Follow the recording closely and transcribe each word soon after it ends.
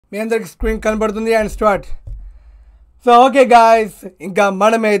మీ అందరికి స్క్రీన్ కనబడుతుంది and start. So okay guys, ఇంకా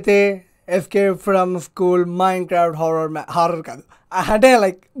మనమైతే escape from school Minecraft horror కాదు అంటే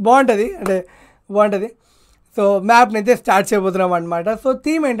లైక్ బాగుంటుంది. సో మ్యాప్ని అయితే స్టార్ట్ చేయబోతున్నాం అనమాట. సో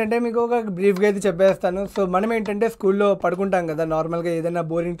థీమ్ ఏంటంటే మీకు ఒక బ్రీఫ్గా అయితే చెప్పేస్తాను. సో మనం ఏంటంటే స్కూల్లో పడుకుంటాం కదా నార్మల్గా, ఏదైనా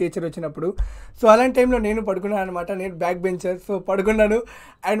బోరింగ్ టీచర్ వచ్చినప్పుడు. సో అలాంటి టైంలో నేను పడుకున్నాను అనమాట. నేను బ్యాక్ బెంచర్. సో పడుకున్నాను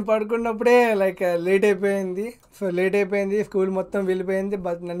అండ్ పడుకున్నప్పుడే లైక్ లేట్ అయిపోయింది. స్కూల్ మొత్తం వెళ్ళిపోయింది.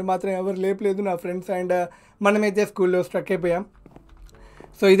 బట్ నన్ను మాత్రం ఎవరు లేపలేదు, నా ఫ్రెండ్స్. అండ్ మనమైతే స్కూల్లో స్ట్రక్ అయిపోయాం.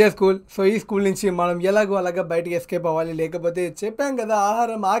 సో ఇదే స్కూల్. సో ఈ స్కూల్ నుంచి మనం ఎలాగో అలాగా బయటకి ఎస్కేప్ అవ్వాలి, లేకపోతే చెప్పాం కదా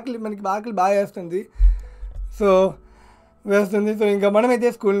మనకి ఆకలి బాగా వేస్తుంది. సో ఇంకా మనమైతే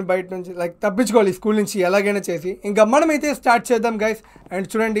స్కూల్ని బయట నుంచి లైక్ తప్పించుకోవాలి, స్కూల్ నుంచి ఎలాగైనా చేసి. ఇంకా మనమైతే స్టార్ట్ చేద్దాం గైస్. అండ్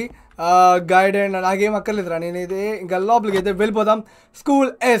చూడండి గైడ్ అండ్ నాకేం అక్కర్లేదురా, నేనైతే ఇంకా లోపలికి అయితే వెళ్ళిపోదాం. School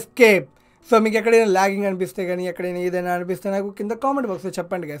escape. సో మీకు ఎక్కడైనా లాగింగ్ అనిపిస్తే కానీ ఎక్కడైనా ఏదైనా అనిపిస్తే నాకు కింద కామెంట్ బాక్స్లో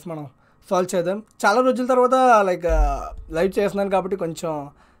చెప్పండి గైస్, మనం సాల్వ్ చేద్దాం. చాలా రోజుల తర్వాత లైక్ లైవ్ చేస్తున్నాను కాబట్టి కొంచెం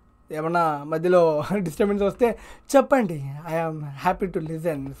ఏమన్నా మధ్యలో డిస్టర్బెన్స్ వస్తే చెప్పండి, I am happy to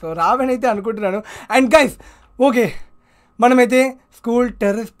listen. So రావని అయితే అనుకుంటున్నాను. అండ్ గైస్ ఓకే, మనమైతే స్కూల్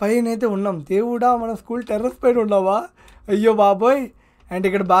టెర్రస్ పైన అయితే ఉన్నాం. దేవుడా, మనం స్కూల్ టెర్రస్ పైన ఉన్నావా? అయ్యో బాబోయ్. అండ్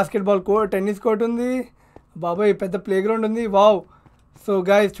ఇక్కడ బాస్కెట్బాల్ టెన్నిస్ కోర్ట్ ఉంది. బాబోయ్, పెద్ద ప్లే గ్రౌండ్ ఉంది. వావ్. సో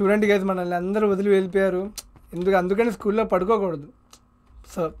గైస్ చూడండి గైస్, మనల్ని అందరూ వదిలి వెళ్ళిపోయారు. అందుకని స్కూల్లో పడుకోకూడదు.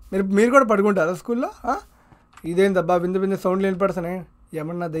 సో మీరు కూడా పడుకుంటారా స్కూల్లో? ఇదేం దబ్బా బిందు సౌండ్లు వినపడుతున్నాయి.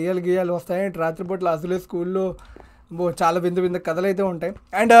 ఏమన్నా దయ్యాలు గీయాలు వస్తాయి రాత్రిపూట్ల? అసలే స్కూల్లో చాలా బిందు కథలు అయితే ఉంటాయి.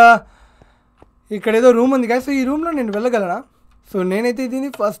 అండ్ ఇక్కడ ఏదో రూమ్ ఉంది కదా. సో ఈ రూమ్లో నేను వెళ్ళగలనా? సో నేనైతే దీన్ని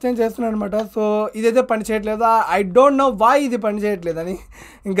ఫస్ట్ టైం చేస్తున్నాను అనమాట. సో ఇదైతే పని చేయట్లేదు. ఐ డోంట్ నో వై ఇది పని చేయట్లేదని.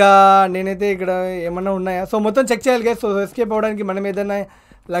 ఇంకా నేనైతే ఇక్కడ ఏమన్నా ఉన్నాయా సో మొత్తం చెక్ చేయాలి కదా. సో ఎస్కేప్ అవ్వడానికి మనం ఏదైనా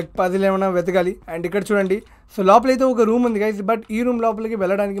లైక్ పజిల్ ఏమైనా వెతకాలి. అండ్ ఇక్కడ చూడండి, సో లోపలైతే ఒక రూమ్ ఉంది గైస్. బట్ ఈ రూమ్ లోపలికి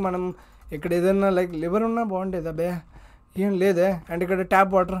వెళ్ళడానికి మనం ఇక్కడ ఏదైనా లైక్ లివర్ ఉన్నా బాగుండేది. అబ్బే ఏం లేదే. అండ్ ఇక్కడ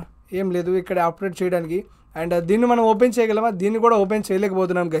ట్యాప్ వాటర్ ఏం లేదు ఇక్కడ ఆపరేట్ చేయడానికి. అండ్ దీన్ని మనం ఓపెన్ చేయగలమా? దీన్ని కూడా ఓపెన్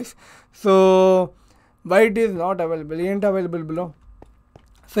చేయలేకపోతున్నాం guys. So white is not available. ఏంటి అవైలబుల్ బిలో?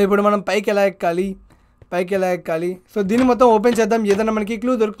 సో ఇప్పుడు మనం పైకి ఎలా ఎక్కాలి? సో దీన్ని మొత్తం ఓపెన్ చేద్దాం, ఏదైనా మనకి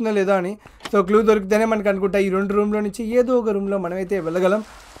క్లూ దొరుకుతుందో లేదో అని. సో క్లూ దొరికితేనే మనకు అనుకుంటా ఈ 2 రూమ్లో నుంచి ఏదో ఒక రూమ్లో మనమైతే వెళ్ళగలం.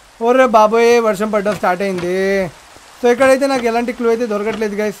 ఓరే బాబోయే, వర్షం పడడం స్టార్ట్ అయింది. సో ఇక్కడైతే నాకు ఎలాంటి క్లూ అయితే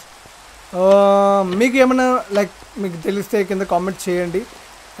దొరకట్లేదు గైస్. మీకు ఏమన్నా లైక్ మీకు తెలిస్తే కింద కామెంట్ చేయండి.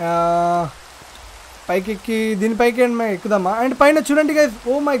 పైకి దీనిపైకి ఎక్కుదామా? అండ్ పైన చూడండి గైస్,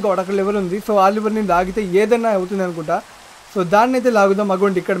 ఓ మై గాడ్, అక్కడ లివర్ ఉంది. సో ఆ లివర్ని లాగితే ఏదైనా అవుతుంది అనుకుంటా. సో దాన్ని అయితే లాగుదాం.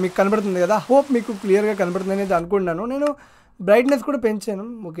 అగోండి ఇక్కడ మీకు కనబడుతుంది కదా. హోప్ మీకు క్లియర్గా కనబడుతుంది అయితే అనుకుంటున్నాను. నేను బ్రైట్నెస్ కూడా పెంచాను.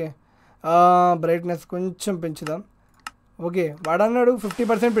 ఓకే, బ్రైట్నెస్ కొంచెం పెంచుదాం. ఓకే, వాడన్నాడు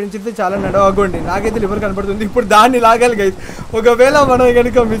 50% పెంచితే చాలా అన్నాడు. అగోండి నాకైతే లివర్ కనబడుతుంది. ఇప్పుడు దాన్ని లాగాలి గైస్. ఒకవేళ మనం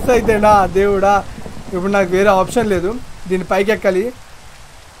కనుక మిస్ అయితేనా దేవుడా, ఇప్పుడు నాకు వేరే ఆప్షన్ లేదు, దీన్ని పైకి ఎక్కాలి.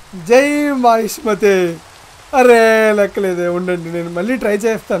 జై మహిష్మతే. అరే లెక్కలేదే, ఉండండి నేను మళ్ళీ ట్రై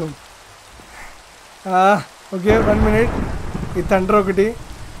చేస్తాను. Okay 1 minute. ఈ తండ్రి ఒకటి.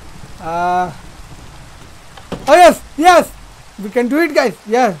 Yes we can do it guys.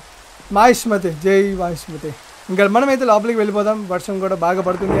 Yes మహిష్మతే, జై మహిష్మతే. ఇంకా మనమైతే లోపలికి వెళ్ళిపోదాం. వర్షం కూడా బాగా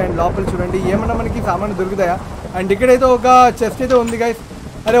పడుతుంది. అండ్ లోపల చూడండి ఏమన్నా మనకి సామాన్లు దొరుకుతాయా? అండ్ ఇక్కడైతే ఒక చెస్ట్ అయితే ఉంది గైస్.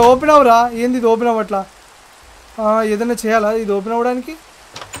 అరే ఓపెన్ అవ్వరా? ఏంది ఇది ఓపెన్ అవ్వట్లా? ఏదైనా చేయాలా ఇది ఓపెన్ అవ్వడానికి?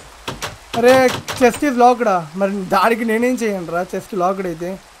 అరే చెస్ట్ ఈజ్ లాక్డా. మరి దానికి నేనేం చేయండి రా, చెస్ట్ లాక్డ్ అయితే.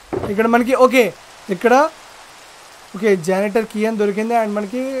 ఇక్కడ మనకి ఇక్కడ జానిటర్ కీ అని దొరికింది. అండ్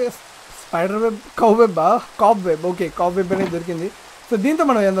మనకి spider web, cap web. Okay, cap web అనేది దొరికింది. సో దీంతో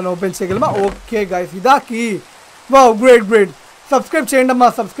మనం ఏదైనా ఓపెన్ చేయగలమా? ఓకే గైస్, ఇదా కీ. Wow, great. సబ్స్క్రైబ్ చేయండి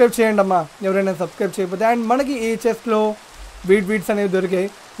అమ్మా ఎవరైనా సబ్స్క్రైబ్ చేయకపోతే. అండ్ మనకి ఈ చెస్ట్లో వీడ్స్ అనేవి దొరికాయి.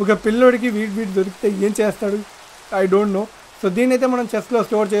 ఒక పిల్లోడికి వీడ్ దొరికితే ఏం చేస్తాడు? I don't know. సో దీన్ని అయితే మనం చెస్ట్లో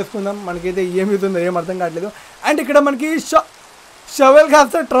స్టోర్ చేసుకుందాం. మనకైతే ఏమి అవుతుందో ఏం అర్థం కావట్లేదు. అండ్ ఇక్కడ మనకి షవెల్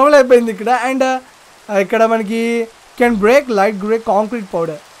కాస్త ట్రబుల్ అయిపోయింది ఇక్కడ. అండ్ ఇక్కడ మనకి can break light grey concrete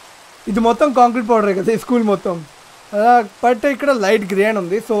powder. ఇది మొత్తం కాంక్రీట్ పౌడరే కదా ఈ స్కూల్ మొత్తం. బట్ ఇక్కడ లైట్ గ్రే అని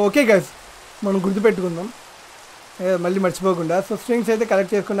ఉంది. సో ఓకే గైస్, మనం గుర్తుపెట్టుకుందాం మళ్ళీ మర్చిపోకుండా. సో స్ట్రింగ్స్ అయితే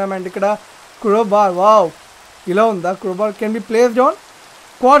కలెక్ట్ చేసుకున్నాం. అండ్ ఇక్కడ క్రోబార్. వావ్, ఇలా ఉందా? Crowbar can be placed on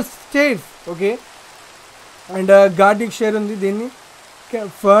quad stairs. Okay, and gardening share ఉంది. దీన్ని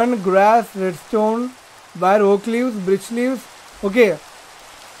fern, gross, red stone, wire, ఓక్ leaves, breach leaves. Okay,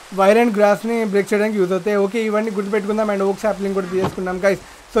 wire and గ్రాస్ని break చేయడానికి యూజ్ అవుతాయి. ఓకే, ఇవన్నీ గుర్తుపెట్టుకుందాం. అండ్ ఓక్ సాప్లింగ్ కూడా తీసుకున్నాం గైస్.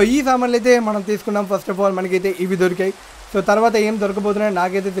 సో ఈ సామాన్లు అయితే మనం తీసుకున్నాం. ఫస్ట్ ఆఫ్ ఆల్ మనకైతే ఇవి దొరికాయి. సో తర్వాత ఏం దొరకబోతున్నాయో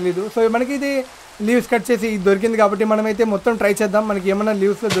నాకైతే తెలియదు. సో మనకైతే లీవ్స్ కట్ చేసి ఇది దొరికింది కాబట్టి మనమైతే మొత్తం ట్రై చేద్దాం మనకి ఏమైనా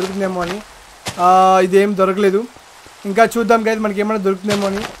లీవ్స్లో దొరుకుతుందేమో అని. ఇదేం దొరకలేదు. ఇంకా చూద్దాం గైస్ మనకి ఏమైనా దొరుకుతుందేమో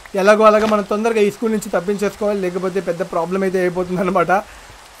అని. ఎలాగో అలాగా మనం తొందరగా ఈ స్కూల్ నుంచి తప్పించేసుకోవాలి, లేకపోతే పెద్ద ప్రాబ్లం అయితే అయిపోతుంది అనమాట.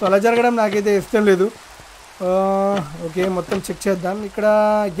 సో అలా జరగడం నాకైతే ఇష్టం లేదు. ఓకే మొత్తం చెక్ చేద్దాం. ఇక్కడ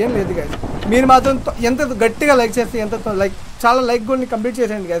ఏం లేదు గైస్. మీరు మాత్రం ఎంత గట్టిగా లైక్ చేస్తే ఎంత లైక్ చాలా లైక్ గోల్ని కంప్లీట్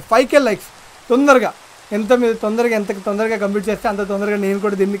చేసేయండి గైస్. 5K లైక్స్ తొందరగా. మీరు ఎంత తొందరగా కంప్లీట్ చేస్తే అంత తొందరగా నేను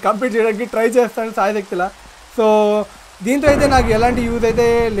కూడా దీన్ని కంప్లీట్ చేయడానికి ట్రై చేస్తాను సాయశక్తిలా. సో దీంతో అయితే నాకు ఎలాంటి యూజ్ అయితే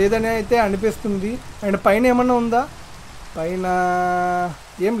లేదని అయితే అనిపిస్తుంది. అండ్ పైన ఏమన్నా ఉందా? పైన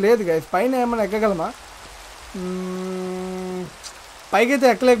ఏం లేదు గైస్. పైన ఏమన్నా ఎక్కగలమా? పైకి అయితే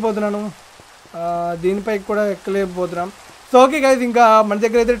ఎక్కలేకపోతున్నాను, దీనిపైకి కూడా ఎక్కలేకపోతున్నాం. సో ఓకే గైస్, ఇంకా మన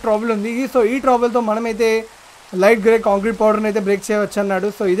దగ్గర అయితే ట్రబుల్ ఉంది. సో ఈ ట్రబుల్తో మనమైతే లైట్ గ్రే కాంక్రీట్ పౌడర్ని అయితే బ్రేక్ చేయవచ్చు అన్నాడు.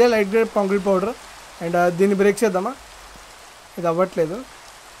 సో ఇదే light grey concrete powder. And దీన్ని బ్రేక్ చేద్దామా? ఇది అవ్వట్లేదు.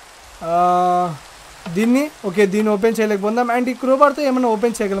 దీన్ని ఓపెన్ చేయలేకపోతాం. అండ్ ఈ క్రోబార్తో ఏమైనా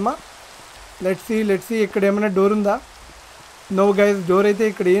ఓపెన్ చేయగలమా? లెట్స్ సీ ఇక్కడ ఏమైనా డోర్ ఉందా? నో గైస్, డోర్ అయితే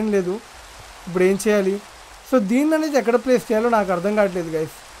ఇక్కడ ఏం లేదు. ఇప్పుడు ఏం చేయాలి? సో దీన్ని అనేది ఎక్కడ ప్లేస్ చేయాలో నాకు అర్థం కావట్లేదు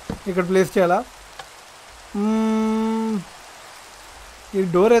గైస్. ఇక్కడ ప్లేస్ చేయాలా? ఈ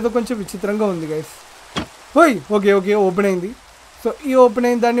డోర్ ఏదో కొంచెం విచిత్రంగా ఉంది గైస్. ఓకే ఓపెన్ అయింది. సో ఈ ఓపెన్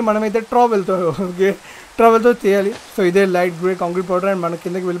అయిన దాన్ని మనమైతే ట్రావెల్తో చేయాలి. సో ఇదే light grey concrete powder. And మన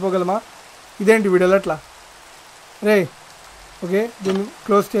కిందకి వెళ్ళిపోగలమా? ఇదేంటి వీడియోలో అట్లా ఓకే దీన్ని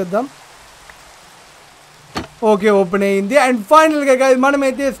క్లోజ్ చేద్దాం. ఓకే ఓపెన్ అయ్యింది. అండ్ ఫైనల్గా గైస్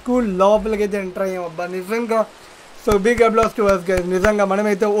మనమైతే స్కూల్ లోపలికి అయితే ఎంటర్ అయ్యాం. అబ్బా నిజంగా so big applause to us guys. నిజంగా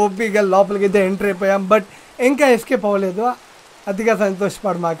మనమైతే ఓపీగా లోపలికి అయితే ఎంటర్ అయిపోయాం. బట్ ఇంకా ఎస్కేప్ అవ్వలేదు. అతిగా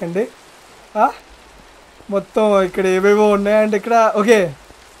సంతోషపడమాకండి. మొత్తం ఇక్కడ ఏవేవో ఉన్నాయి. అండ్ ఇక్కడ ఓకే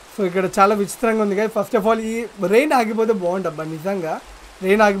సో ఇక్కడ చాలా విచిత్రంగా ఉంది గైస్. ఫస్ట్ ఆఫ్ ఆల్ ఈ రెయిన్ ఆగిపోతే బాగుండబ్బా. నిజంగా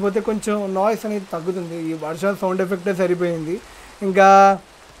రెయిన్ ఆగిపోతే కొంచెం నాయిస్ అనేది తగ్గుతుంది. ఈ వర్షం సౌండ్ ఎఫెక్టే సరిపోయింది. ఇంకా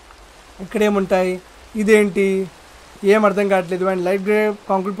ఇక్కడ ఏముంటాయి? ఇదేంటి ఏం అర్థం కావట్లేదు. అండ్ లైట్ గ్రే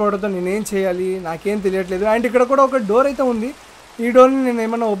కాంక్రీట్ పౌడర్తో నేనేం చేయాలి నాకేం తెలియట్లేదు. అండ్ ఇక్కడ కూడా ఒక డోర్ అయితే ఉంది. ఈ డోర్ని నేను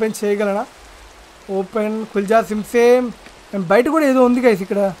ఏమన్నా ఓపెన్ చేయగలనా? ఓపెన్ కుల్జా సిమ్సేమ్. అండ్ బయట కూడా ఏదో ఉంది గైస్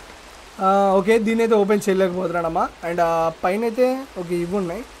ఇక్కడ. ఓకే దీన్ని అయితే ఓపెన్ చేయలేకపోతున్నాడమ్మా. అండ్ పైన అయితే ఓకే ఇవి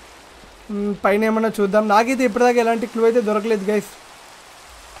ఉన్నాయి. పైన ఏమన్నా చూద్దాం. నాకైతే ఇప్పటిదాకా ఎలాంటి క్లూ అయితే దొరకలేదు గైస్.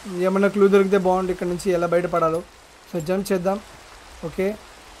 ఏమన్నా క్లూ దొరికితే బాగుంది. ఇక్కడ నుంచి ఎలా బయటపడాలో. సో జంప్ చేద్దాం. ఓకే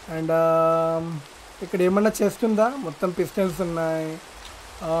అండ్ ఇక్కడ ఏమన్నా చేస్తుందా? మొత్తం పిస్టల్స్ ఉన్నాయి.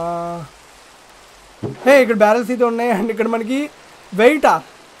 ఇక్కడ బ్యారెల్స్ అయితే ఉన్నాయి. అండ్ ఇక్కడ మనకి వెయిటా?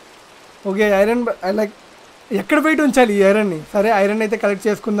 ఓకే ఐరన్ లైక్ ఎక్కడ వెయిట్ ఉంచాలి ఈ ఐరన్ని? సరే ఐరన్ అయితే కలెక్ట్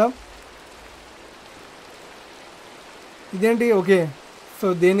చేసుకుందాం. ఇదేంటి? ఓకే సో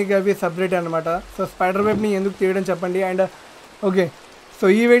దేనికి అవి సపరేట్ అనమాట. సో స్పైడర్ వెబ్ని ఎందుకు తీయడం చెప్పండి. అండ్ ఓకే సో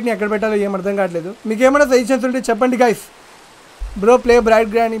ఈ వెయిట్ని ఎక్కడ పెట్టాలో ఏం అర్థం కావట్లేదు. మీకు ఏమైనా సజెషన్స్ ఉంటే చెప్పండి guys. Bro play bad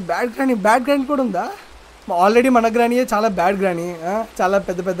granny కూడా ఉందా? ఆల్రెడీ మన గ్రానీయే చాలా బ్యాడ్ గ్రానీ. చాలా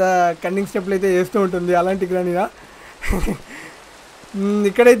పెద్ద కన్నింగ్ స్టెప్లు అయితే వేస్తూ ఉంటుంది. అలాంటి గ్రానీనా?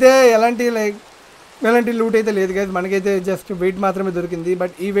 ఇక్కడైతే ఎలాంటి లూట్ అయితే లేదు గైస్. మనకైతే జస్ట్ వెయిట్ మాత్రమే దొరికింది.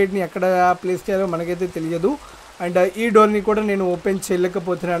 బట్ ఈ వెయిట్ని ఎక్కడ ప్లేస్ చేయాలో మనకైతే తెలియదు. అండ్ ఈ డోర్ని కూడా నేను ఓపెన్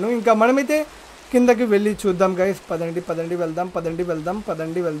చేయలేకపోతున్నాను. ఇంకా మనమైతే కిందకి వెళ్ళి చూద్దాం గైస్. పదండి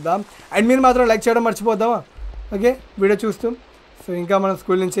వెళ్దాం. అండ్ మీరు మాత్రం లైక్ చేయడం మర్చిపోద్దామా? ఓకే వీడియో చూస్తూ. సో ఇంకా మనం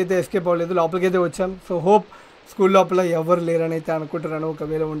స్కూల్ నుంచి అయితే ఎస్కేప్ అవ్వలేదు, లోపలికి అయితే వచ్చాం. సో హోప్ స్కూల్ లోపల ఎవరు లేరని అయితే అనుకుంటున్నాను.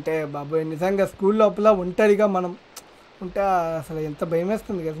 ఒకవేళ ఉంటే బాబోయ్ నిజంగా స్కూల్ లోపల ఒంటరిగా మనం ఉంటే అసలు ఎంత భయం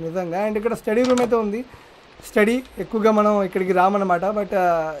వేస్తుంది కదా నిజంగా. అండ్ ఇక్కడ స్టడీ రూమ్ అయితే ఉంది. స్టడీ ఎక్కువగా మనం ఇక్కడికి రామన్నమాట. బట్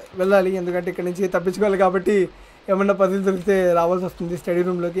వెళ్ళాలి, ఎందుకంటే ఇక్కడ నుంచి తప్పించుకోవాలి. కాబట్టి ఏమన్నా పజిల్ దొరికితే రావాల్సి వస్తుంది స్టడీ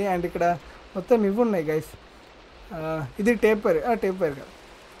రూమ్లోకి. అండ్ ఇక్కడ మొత్తం ఇవి ఉన్నాయి గైస్. ఇది టేప్ వైర్ కాదు,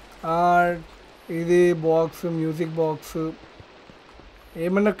 ఇది బాక్స్, మ్యూజిక్ బాక్స్.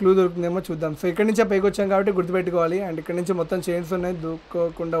 ఏమన్నా క్లూ దొరుకుతుందేమో చూద్దాం. సో ఇక్కడ నుంచే పైకి వచ్చాం కాబట్టి గుర్తుపెట్టుకోవాలి. అండ్ ఇక్కడ నుంచి మొత్తం చైన్స్ ఉన్నాయి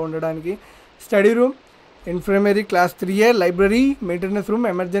దూకోకుండా ఉండడానికి. Study room, infirmary, class 3A, library, maintenance room,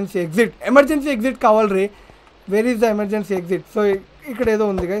 emergency exit కావాలి రే. Where is the emergency exit? So ఇక్కడ ఏదో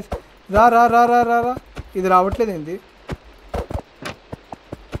ఉంది గైస్. రా. ఇది రావట్లేదు ఏంటి?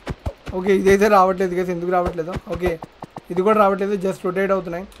 ఓకే ఇదైతే రావట్లేదు గైస్. ఎందుకు రావట్లేదు? ఓకే ఇది కూడా రావట్లేదు, జస్ట్ రొటేట్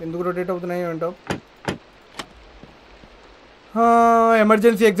అవుతున్నాయి. ఎందుకు రొటేట్ అవుతున్నాయి ఏంటో.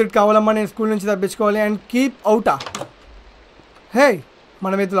 ఎమర్జెన్సీ ఎగ్జిట్ కావాలమ్మా, నేను స్కూల్ నుంచి తప్పించుకోవాలి. And keep అవుటా.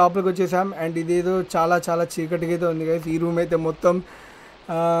 మనమైతే లోపలికి వచ్చేసాం. అండ్ ఇదేదో చాలా చీకటిగా అయితే ఉంది గైస్. ఈ రూమ్ అయితే మొత్తం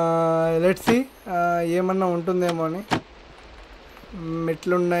లెట్స్ సీ ఏమన్నా ఉంటుందేమో అని.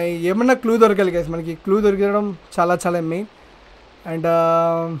 మెట్లున్నాయి. ఏమన్నా క్లూ దొరకాలి గైస్. మనకి క్లూ దొరకడం చాలా మెయిన్. అండ్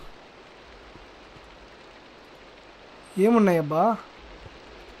ఏమున్నాయి అబ్బా?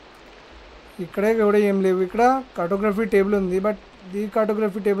 ఇక్కడే కూడా ఏం లేవు. ఇక్కడ కార్టోగ్రఫీ టేబుల్ ఉంది, బట్ ఈ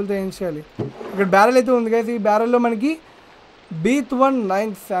కార్టోగ్రఫీ టేబుల్తో ఏం చేయాలి? ఇక్కడ బ్యారెల్ అయితే ఉంది గైస్. ఈ బ్యారెల్లో మనకి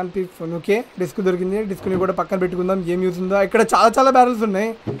B19 శాంపీ ఫోన్. ఓకే, డిస్క్ దొరికింది. డిస్క్ని కూడా పక్కన పెట్టుకుందాం, ఏం యూజ్ ఉందో. ఇక్కడ చాలా బ్యారెల్స్ ఉన్నాయి.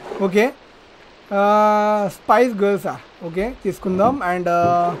 Okay, spice గర్ల్సా? ఓకే, తీసుకుందాం. అండ్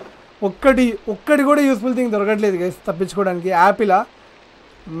ఒక్కటి కూడా యూస్ఫుల్ థింగ్ దొరకట్లేదు గైస్ తప్పించుకోవడానికి.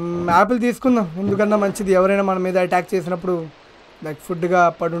 యాపిల్ తీసుకుందాం, ఎందుకన్నా మంచిది. ఎవరైనా మన మీద అటాక్ చేసినప్పుడు లైక్ ఫుడ్గా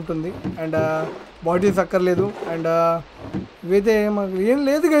పడి ఉంటుంది. అండ్ బాటిల్స్ అక్కర్లేదు. అండ్ ఇవైతే మాకు ఏం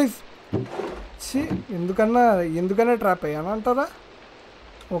లేదు గైస్. ఎందుకన్నా ట్రాప్ అయ్యాను అంటారా?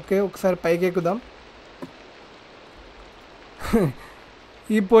 ఓకే, ఒకసారి పైకి ఎక్కుదాం.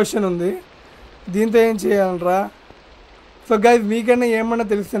 ఈ పొజిషన్ ఉంది, దీంతో ఏం చేయాలరా? సో గైస్, మీకన్నా ఏమన్నా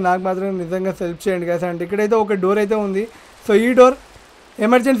తెలిస్తే నాకు మాత్రం నిజంగా హెల్ప్ చేయండి గైస్. అంటే ఇక్కడైతే ఒక డోర్ అయితే ఉంది. సో ఈ డోర్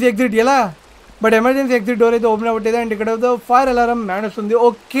ఎమర్జెన్సీ ఎగ్జిట్ ఎలా? బట్ ఎమర్జెన్సీ ఎగ్జిట్ డోర్ అయితే ఓపెన్ అవ్వట్లేదు. అండ్ ఇక్కడ ఫైర్ అలారం మ్యానస్ ఉంది.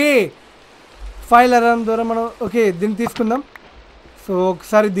 ఓకే, ఫైర్ అలారం ద్వారా మనం దీన్ని తీసుకుందాం. సో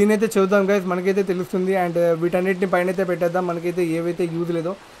ఒకసారి దీని అయితే చదువుదాం గైస్, మనకైతే తెలుస్తుంది. అండ్ వీటన్నిటిని పైన అయితే పెట్టేద్దాం, మనకైతే ఏవైతే యూజ్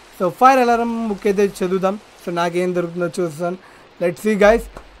లేదో. సో ఫైర్ అలారం బుక్ అయితే చదువుదాం. సో నాకేం దొరుకుతుందో చూస్తాను. Let's see guys.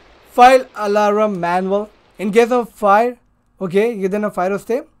 Fire alarm manual. In case of fire, okay, ఏదైనా ఫైర్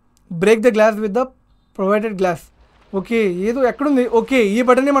వస్తే break the glass with the provided glass. Okay, ఏదో ఎక్కడుంది? ఓకే, ఈ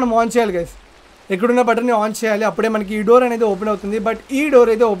బటన్ని మనం ఆన్ చేయాలి గైస్. ఎక్కడున్న బటన్ని ఆన్ చేయాలి, అప్పుడే మనకి ఈ డోర్ అనేది ఓపెన్ అవుతుంది. బట్ ఈ డోర్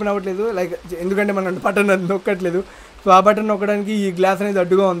అయితే ఓపెన్ అవ్వట్లేదు, లైక్ ఎందుకంటే మనం బటన్ నొక్కట్లేదు. సో ఆ బటన్ నొక్కడానికి ఈ గ్లాస్ అనేది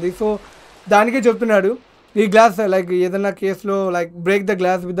అడ్డుగా ఉంది. సో దానికే చెప్తున్నాడు ఈ గ్లాస్ లైక్ ఏదైనా కేసులో like break the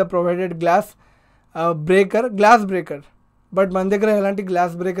glass with the provided glass glass breaker. But మన దగ్గర ఎలాంటి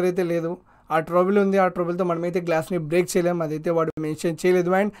గ్లాస్ బ్రేకర్ అయితే లేదు. ఆ ట్రబుల్ ఉంది, ఆ ట్రబుల్తో మనమైతే గ్లాస్ని బ్రేక్ చేయలేము, అదైతే వాడు మెన్షన్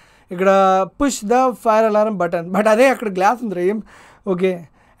చేయలేదు. అండ్ ఇక్కడ push the fire alarm button. But అదే అక్కడ గ్లాస్ ఉంది ఏం? Okay,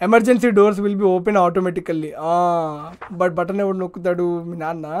 emergency doors will be open automatically. But button ఎవడు నొక్కుతాడు? మీ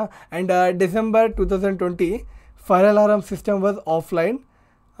నాన్న. And December 2020 fire alarm system was offline,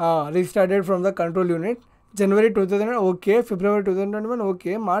 restarted from the control unit. January 2000, okay. February 2021,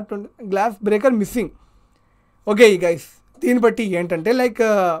 okay. March 20 glass breaker missing. Okay guys, దీన్ని బట్టి ఏంటంటే like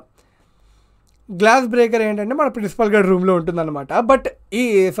glass breaker ఏంటంటే మన principal గారి రూమ్లో ఉంటుందన్నమాట. బట్ ఈ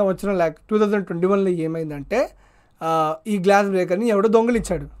సంవత్సరం లైక్ 2021లో ఏమైందంటే ఈ గ్లాస్ బ్రేకర్ని ఎవడో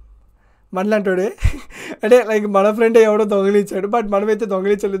దొంగిలించాడు. మనలాంటోడే అంటే లైక్ మన ఫ్రెండ్ ఎవడో దొంగిలించాడు. బట్ మనమైతే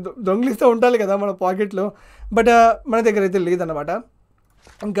దొంగిలిస్తూ ఉండాలి కదా మన పాకెట్లో. బట్ మన దగ్గర అయితే లేదన్నమాట.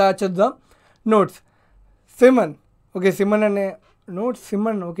 ఇంకా చూద్దాం. నోట్స్ సిమన్. ఓకే, సిమన్ అనే నోట్స్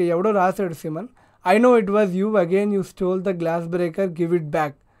సిమన్. ఓకే, ఎవడో రాశాడు సిమన్. I know it was you again, you stole the glass breaker, give it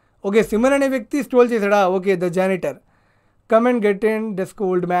back. Okay, సిమన్ అనే వ్యక్తి స్టోల్ చేశాడా? Okay, the janitor. Come and get in desk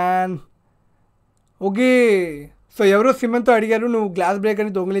old man. Okay, so ఎవరో సిమన్తో అడిగారు, నువ్వు glass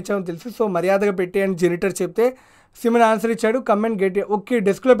బ్రేకర్ని దొంగిలించావని తెలుసు, so మర్యాదగా పెట్టి అని జెనిటర్ చెప్తే సిమన్ ఆన్సర్ ఇచ్చాడు, కమ్ అండ్ గెట్. ఓకే,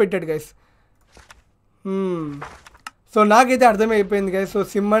 డెస్క్లో పెట్టాడు గైస్. సో నాకైతే అర్థమైపోయింది గైస్. సో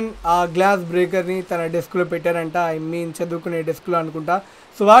సిమన్ ఆ గ్లాస్ బ్రేకర్ని తన డెస్క్లో పెట్టారంట. ఐ మీన్ చదువుకునే డెస్క్లో అనుకుంటా.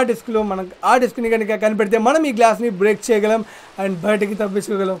 సో ఆ డెస్క్లో మనకు ఆ డెస్క్ని కనుక కనిపెడితే మనం ఈ గ్లాస్ని బ్రేక్ చేయగలం అండ్ బయటకి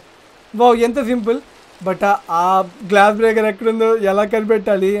తప్పించుకోగలం. వావ్, ఎంత సింపుల్. బట్ ఆ గ్లాస్ బ్రేకర్ ఎక్కడుందో ఎలా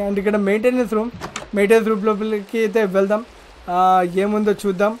కనిపెట్టాలి? అండ్ ఇక్కడ మెయింటెనెన్స్ రూమ్ లోపలికి అయితే వెళ్దాం, ఏముందో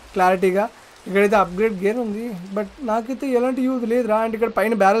చూద్దాం క్లారిటీగా. ఇక్కడైతే అప్గ్రేడ్ గేర్ ఉంది, బట్ నాకైతే ఎలాంటి యూజ్ లేదురా. అండ్ ఇక్కడ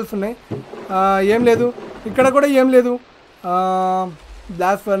పైన బ్యారెల్స్ ఉన్నాయి, ఏం లేదు. ఇక్కడ కూడా ఏం లేదు.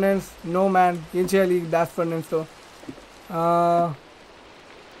 బ్లాస్ట్ ఫర్నెన్స్, నో మ్యాన్, ఏం చేయాలి ఈ బ్లాస్ట్ ఫర్నెన్స్తో?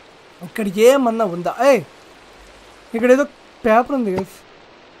 ఇక్కడ ఏమన్నా ఉందా? ఇక్కడ ఏదో పేపర్ ఉంది గైస్.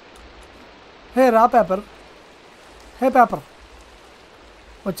 రా పేపర్, పేపర్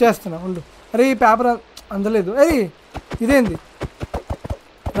వచ్చేస్తున్నా ఉండు. అరే ఈ పేపర్ అందలేదు. ఇదేంది?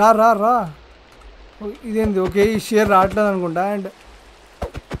 రా ఇదేంది? ఓకే, ఈ షేర్ రావట్లేదు అనుకుంటా. అండ్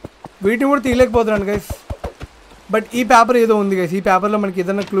వీటిని కూడా తీయలేకపోతున్నాను గైస్. బట్ ఈ పేపర్ ఏదో ఉంది గైస్, ఈ పేపర్లో మనకి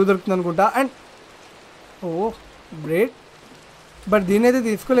ఏదైనా క్లూ దొరుకుతుంది అనుకుంటా. అండ్ గ్రేట్, బట్ దీన్ని అయితే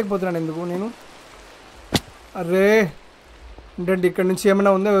తీసుకోలేకపోతున్నాను ఎందుకు నేను? అరే ఏంటంటే ఇక్కడ నుంచి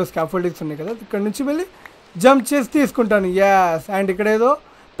ఏమైనా ఉందో, స్కాఫోల్డింగ్స్ ఉన్నాయి కదా, ఇక్కడ నుంచి వెళ్ళి జంప్ చేసి తీసుకుంటాను. యాస్, అండ్ ఇక్కడ ఏదో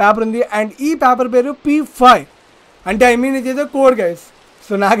పేపర్ ఉంది. అండ్ ఈ పేపర్ పేరు P5, అంటే ఐ మీన్ ఇదేదో కోడ్ గైస్.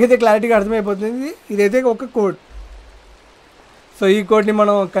 సో నాకైతే క్లారిటీగా అర్థమైపోతుంది, ఇదైతే ఒక కోడ్. సో ఈ కోడ్ని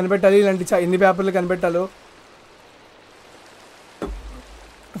మనం కనిపెట్టాలి. ఇలాంటి ఎన్ని పేపర్లు కనిపెట్టాలో,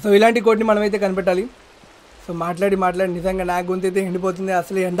 సో ఇలాంటి కోడ్ని మనమైతే కనిపెట్టాలి. సో మాట్లాడి నిజంగా నా గొంతు అయితే ఎండిపోతుంది.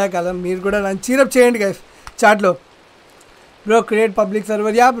 అసలు ఎండాకాలం. మీరు కూడా నన్ను చీరప్ చేయండి గైస్ చాట్లో. Bro create public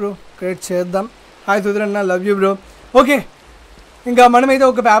server. Yeah bro, create చేద్దాం. Hi సుధరన్న, love you bro. Okay, ఇంకా మనమైతే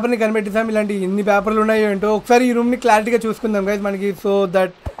ఒక పేపర్ని కనిపెట్టిస్తాం. ఇలాంటి ఎన్ని పేపర్లు ఉన్నాయో ఏంటో ఒకసారి ఈ రూమ్ని క్లారిటీగా చూసుకుందాం గైస్ మనకి. సో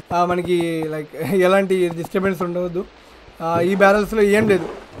దట్ మనకి లైక్ ఎలాంటి డిస్టర్బెన్స్ ఉండవద్దు. ఈ బ్యారల్స్లో ఏం లేదు.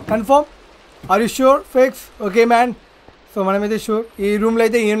 Confirm? Are you sure? Fix? Okay man. So మనమైతే షూర్ ఈ రూమ్లో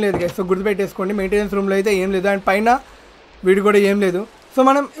అయితే ఏం లేదు గైస్. సో గుర్తుపెట్టేసుకోండి, మెయింటెనెన్స్ రూమ్లో అయితే ఏం లేదు. అండ్ పైన వీడు కూడా ఏం లేదు. సో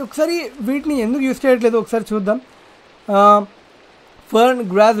మనం ఒకసారి వీటిని ఎందుకు యూస్ చేయట్లేదు ఒకసారి చూద్దాం. Fern,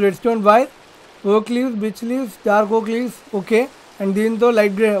 gross, red stone, wire, ఓక్ లీవ్స్, బిచ్ లీవ్స్, డార్క్ ఓక్ లీవ్స్. ఓకే. అండ్ దీంతో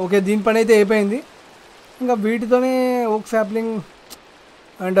లైట్ గ్రే. ఓకే, దీని పని అయితే అయిపోయింది. ఇంకా వీటితోనే ఓక్ సాప్లింగ్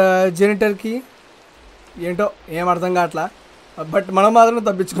అండ్ జెనిటర్కి ఏంటో ఏం అర్థం కావట్లా. బట్ మనం మాత్రం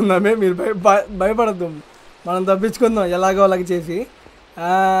తప్పించుకుందామే, మీరు భయపడద్దు, మనం తప్పించుకుందాం ఎలాగో అలాగ చేసి.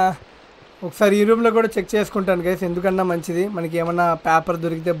 ఒకసారి ఈ రూమ్లో కూడా చెక్ చేసుకుంటాను గైస్, ఎందుకన్నా మంచిది. మనకి ఏమన్నా పేపర్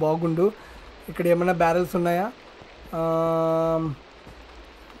దొరికితే బాగుండు. ఇక్కడ ఏమన్నా బ్యారెల్స్ ఉన్నాయా?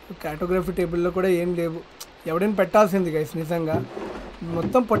 క్యాటోగ్రఫీ టేబుల్లో కూడా ఏం లేవు. ఎవడైనా పెట్టాల్సింది గైస్ నిజంగా.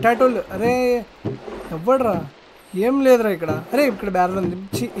 మొత్తం పొటాటోలు. అరే ఎవ్వడరా, ఏం లేదురా ఇక్కడ. అరే ఇక్కడ బ్యారెల్ ఉంది.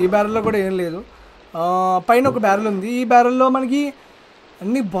 ఈ బ్యారెల్లో కూడా ఏం లేదు. పైన ఒక బ్యారెల్ ఉంది. ఈ బ్యారెల్లో మనకి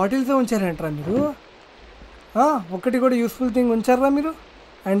అన్ని బాటిల్స్ ఉంచారంటరా మీరు. ఒకటి కూడా యూస్ఫుల్ థింగ్ ఉంచారా మీరు?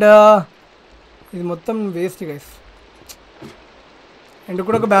 అండ్ ఇది మొత్తం వేస్ట్ గైస్. అండ్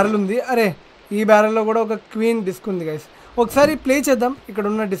కూడా ఒక బ్యారెల్ ఉంది. అరే ఈ బ్యారెల్లో కూడా ఒక క్వీన్ డిస్క్ ఉంది గైస్. ఒకసారి ప్లే చేద్దాం ఇక్కడ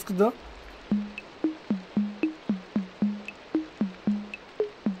ఉన్న డిస్క్తో.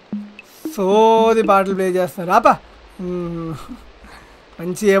 సోది పాటలు ప్లే చేస్తున్నారు. ఆపా,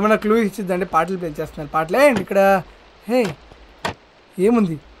 మంచి ఏమైనా క్లూ ఇచ్చిద్దంటే పాటలు ప్లే చేస్తున్నారు. పాటలే అండి ఇక్కడ. హే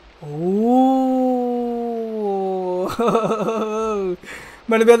ఏముంది? ఓ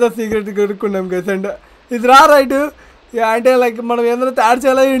మన మీద సీక్రెట్ కొనుక్కున్నాం గైస్. అండ్ ఇది రా రైట్ అంటే లైక్ మనం ఏదైనా తయారు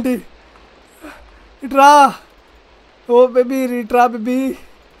చేయాలా ఏంటి? ఇట్రా ఓ బేబీ, ఇట్రా బేబీ.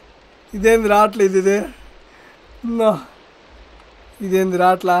 ఇదేంది రావట్లేదు? ఇదేంది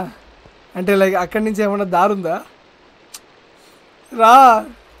రావట్లా? అంటే లైక్ అక్కడి నుంచి ఏమన్నా దారుందా? రా,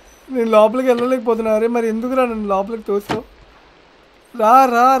 నేను లోపలికి వెళ్ళలేకపోతున్నా. అరే మరి ఎందుకురా నన్ను లోపలికి తోసావు? రా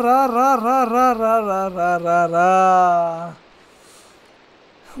రా రా రా రా రా రా రా రా రా రా.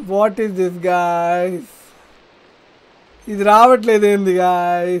 What is this guys? ఇది రావట్లేదు ఏంది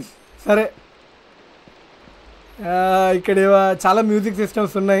గాయ్స్? సరే, ఇక్కడ చాలా మ్యూజిక్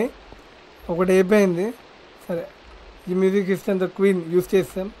సిస్టమ్స్ ఉన్నాయి. ఒకటి అయిపోయింది. సరే, ఈ మ్యూజిక్ సిస్టమ్తో క్వీన్ యూస్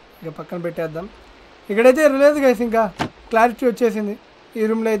చేస్తాం, ఇక పక్కన పెట్టేద్దాం. ఇక్కడైతే లేదు గైస్, ఇంకా క్లారిటీ వచ్చేసింది. ఈ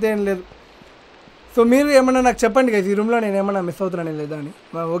రూమ్లో అయితే ఏం లేదు. సో మీరు ఏమన్నా నాకు చెప్పండి గైస్, ఈ రూమ్లో నేను ఏమన్నా మిస్ అవుతున్నాను లేదా అని.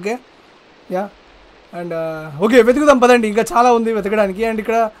 Okay yeah. అండ్ ఓకే, వెతుకుదాం పదండి. ఇంకా చాలా ఉంది వెతకడానికి. అండ్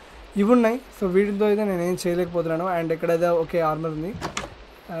ఇక్కడ ఇవి ఉన్నాయి. సో వీటితో అయితే నేను ఏం చేయలేకపోతున్నాను. అండ్ ఇక్కడైతే ఓకే ఆర్మర్ ఉంది.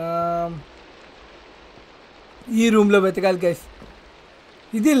 ఈ రూమ్లో వెతకాలి గైస్.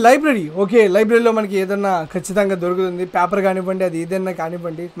 ఇది లైబ్రరీ. ఓకే, లైబ్రరీలో మనకి ఏదన్నా ఖచ్చితంగా దొరుకుతుంది. పేపర్ కానివ్వండి, అది ఏదైనా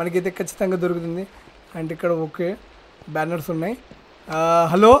కానివ్వండి, మనకైతే ఖచ్చితంగా దొరుకుతుంది. అండ్ ఇక్కడ ఓకే బ్యానర్స్ ఉన్నాయి.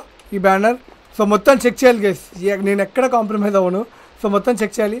 హలో, ఈ బ్యానర్. సో మొత్తం చెక్ చేయాలి గైస్, నేను ఎక్కడ కాంప్రమైజ్ అవ్వను. సో మొత్తం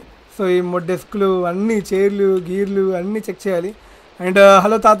చెక్ చేయాలి. సో ఈ డెస్క్లు అన్నీ, చైర్లు గీర్లు అన్నీ చెక్ చేయాలి. అండ్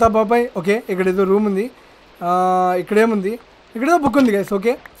హలో తాత బాబాయ్. ఓకే, ఇక్కడ ఏదో రూమ్ ఉంది. ఇక్కడేముంది? ఇక్కడేదో బుక్ ఉంది గైస్.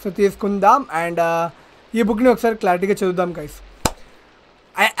 ఓకే, సో తీసుకుందాం. అండ్ ఈ బుక్ని ఒకసారి క్లారిటీగా చదువుదాం guys.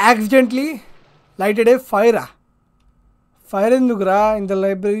 I accidentally lighted a fire. Fire ఎందుకురా? In the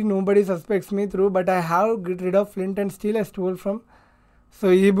library nobody suspects me through, but I have get rid of flint and steel I stole from. So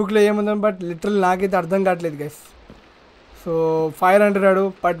ఈ బుక్లో ఏముందని బట్ లిటరల్ నాకైతే అర్థం కావట్లేదు గైస్. సో ఫైర్ అంటున్నాడు,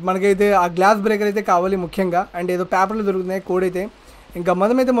 but మనకైతే ఆ గ్లాస్ బ్రేకర్ అయితే కావాలి ముఖ్యంగా. అండ్ ఏదో పేపర్లు దొరుకుతున్నాయి, కోడ్ అయితే. ఇంకా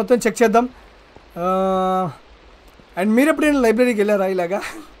మనం అయితే మొత్తం చెక్ చేద్దాం. అండ్ మీరు ఎప్పుడైనా లైబ్రరీకి వెళ్ళారా ఇలాగా?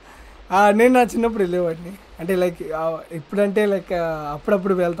 నేను నా చిన్నప్పుడు వెళ్ళేవాడిని. అంటే లైక్ ఇప్పుడంటే లైక్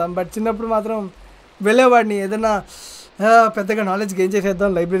అప్పుడప్పుడు వెళ్తాం, బట్ చిన్నప్పుడు మాత్రం వెళ్ళేవాడిని. ఏదైనా పెద్దగా నాలెడ్జ్ గెయిన్ చేసేద్దాం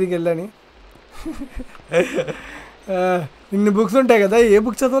లైబ్రరీకి వెళ్ళని. ఇన్ని బుక్స్ ఉంటాయి కదా, ఏ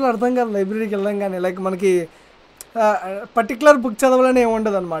బుక్ చదవాలో అర్థం కాదు లైబ్రరీకి వెళ్ళంగానే. లైక్ మనకి పర్టికులర్ బుక్ చదవాలని ఏమి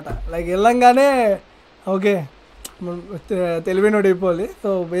ఉండదు అనమాట. లైక్ వెళ్ళంగానే ఓకే తెలివైనోడు అయిపోవాలి. సో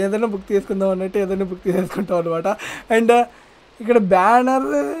ఏదైనా బుక్ తీసుకుందాం అన్నట్టు ఏదైనా బుక్ తీసుకుంటాం అనమాట. అండ్ ఇక్కడ banner,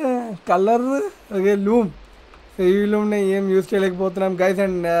 colour, okay loom. So ఈ లూమ్ని ఏం యూజ్ చేయలేకపోతున్నాం గైస్.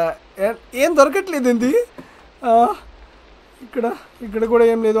 అండ్ ఏం దొరకట్లేదు ఏంటి ఇక్కడ. ఇక్కడ కూడా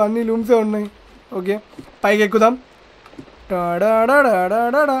ఏం లేదు, అన్ని లూమ్సే ఉన్నాయి. ఓకే, పైకి ఎక్కుదాం.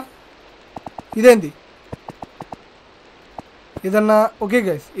 ఇదేంటి? ఇదన్నా ఓకే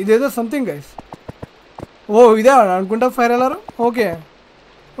గైస్, ఇదేదో సంథింగ్ గైస్. ఓ ఇదే అనుకుంటా fire alarm. Okay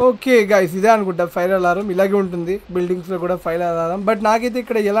okay guys, ఇదే అనుకుంటా ఫైర్ అలారం. ఇలాగే ఉంటుంది బిల్డింగ్స్లో కూడా ఫైర్ అలారం. బట్ నాకైతే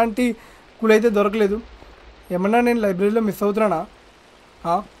ఇక్కడ ఎలాంటి క్లూ అయితే దొరకలేదు. ఏమన్నా నేను లైబ్రరీలో మిస్ అవుతున్నానా?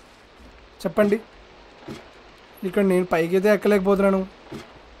 చెప్పండి. ఇక్కడ నేను పైకి అయితే ఎక్కలేకపోతున్నాను.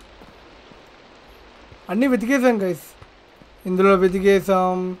 అన్నీ వెతికేసాం గైస్, ఇందులో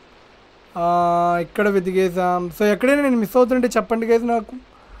వెతికేసాం, ఇక్కడ వెతికేసాం. సో ఎక్కడైనా నేను మిస్ అవుతుంటే చెప్పండి గైస్ నాకు.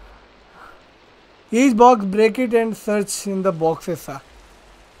 Each box break it and search in the boxes.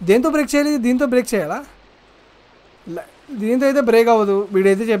 దేంతో బ్రేక్ చేయాలి? దీంతో బ్రేక్ చేయాలా? దీంతో అయితే బ్రేక్ అవ్వదు,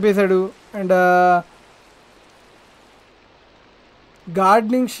 వీడైతే చెప్పేశాడు. అండ్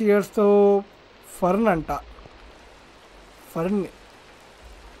గార్డెనింగ్ షియర్స్తో ఫర్న్ అంట, ఫర్న్.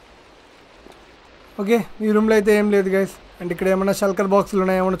 ఓకే, ఈ రూమ్లో అయితే ఏం లేదు గైస్. అండ్ ఇక్కడ ఏమన్నా షల్కర్ బాక్సులు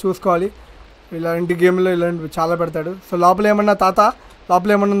ఉన్నాయో ఏమన్నా చూసుకోవాలి. ఇలాంటి గేమ్లో ఇలాంటివి చాలా పెడతాడు. సో లోపల ఏమన్నా లోపల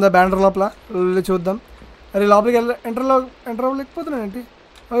ఏమన్నా ఉందా బ్యానర్ లోపల చూద్దాం. అరే లోపలికి ఎంటర్ అవ్వలేకపోతున్నానండి.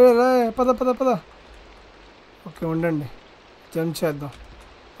 పద పద పద. ఓకే ఉండండి, జంప్ చేద్దాం.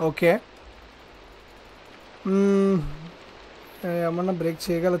 ఓకే, ఏమన్నా బ్రేక్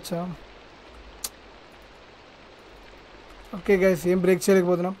చేయగలచ్చా? ఓకే గైస్, ఏం బ్రేక్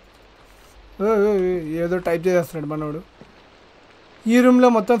చేయలేకపోతున్నాం. ఏదో టైప్ చేసేస్తున్నాడు మనోడు. ఈ రూమ్లో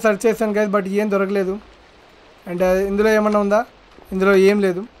మొత్తం సెర్చ్ చేశాను గైస్, బట్ ఏం దొరకలేదు. అండ్ ఇందులో ఏమన్నా ఉందా? ఇందులో ఏం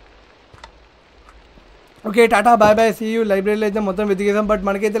లేదు. Okay, Tata bye bye, see you. లైబ్రరీలో అయితే మొత్తం వెతికేసాం, బట్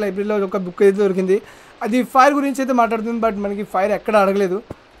మనకైతే లైబ్రరీలో ఒక బుక్ అయితే దొరికింది. అది ఫైర్ గురించి అయితే మాట్లాడుతుంది, బట్ మనకి ఫైర్ ఎక్కడ అడగలేదు.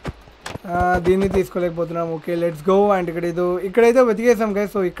 దీన్ని తీసుకోలేకపోతున్నాం. Okay, let's go. అండ్ ఇక్కడైతే వెతికేసాం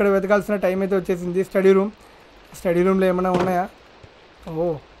గైస్. సో ఇక్కడ వెతకాల్సిన టైం అయితే వచ్చేసింది. స్టడీ రూమ్లో ఏమైనా ఉన్నాయా?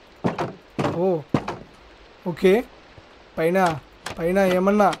 ఓకే, పైన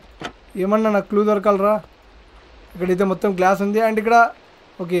ఏమన్నా నాకు క్లూ దొరకాలరా. ఇక్కడైతే మొత్తం గ్లాస్ ఉంది. అండ్ ఇక్కడ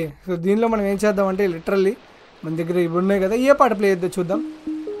ఓకే, సో దీనిలో మనం ఏం చేద్దామంటే లిటరల్లీ మన దగ్గర ఇవి ఉన్నాయి కదా, ఏ పాట ప్లే చేద్దాం చూద్దాం.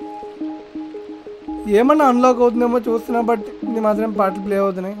 ఏమన్నా అన్లాక్ అవుతుందేమో చూస్తున్నా, బట్ ఇది మాత్రం పాటలు ప్లే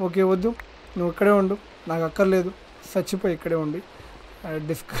అవుతున్నాయి. ఓకే వద్దు, నువ్వు ఇక్కడే ఉండు, నాకు అక్కర్లేదు, చచ్చిపోయి ఇక్కడే ఉండి.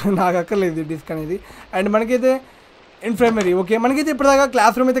 డిస్క్ నాకు అక్కర్లేదు డిస్క్ అనేది. అండ్ మనకైతే ఇన్ఫర్మరీ. ఓకే, మనకైతే ఇప్పటిదాకా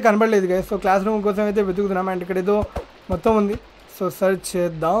క్లాస్ రూమ్ అయితే కనబడలేదు కదా. సో క్లాస్ రూమ్ కోసం అయితే వెతుకుతున్నాం. అండ్ ఇక్కడ ఏదో మొత్తం ఉంది. సో సర్చ్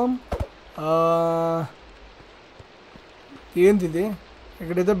చేద్దాం. ఏంది ఇది?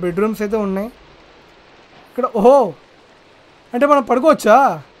 ఇక్కడైతే బెడ్రూమ్స్ అయితే ఉన్నాయి. ఇక్కడ అంటే మనం పడుకోవచ్చా?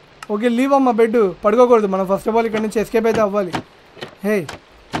 ఓకే, లీవ్ అమ్మ బెడ్, పడుకోకూడదు మనం. ఫస్ట్ ఆఫ్ ఆల్ ఇక్కడ నుంచి ఎస్కేప్ అయితే అవ్వాలి. హే,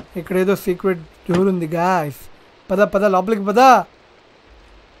 ఇక్కడ ఏదో సీక్రెట్ డోర్ ఉంది గాయ్స్. పద లోపలికి పద.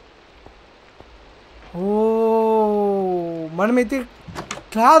 మనమైతే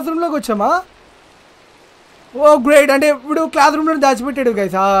క్లాస్ రూమ్లోకి వచ్చామా? గ్రేట్. అంటే ఇప్పుడు క్లాస్ రూమ్లో దాచిపెట్టాడు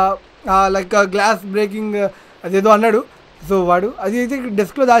గైస్, లైక్ గ్లాస్ బ్రేకింగ్ అదేదో అన్నాడు. సో వాడు అది అయితే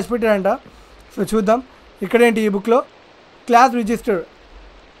డెస్క్లో దాచిపెట్టాడంట. సో చూద్దాం ఇక్కడేంటి ఈ బుక్లో. Class register.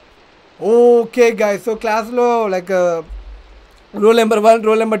 Okay guys, so క్లాస్లో like roll number 1,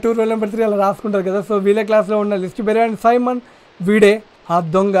 roll number 2, roll number 3 అలా రాసుకుంటారు కదా. సో వీళ్ళ క్లాస్లో ఉన్న లిస్ట్ పేరు. అండ్ సైమన్ వీడే ఆ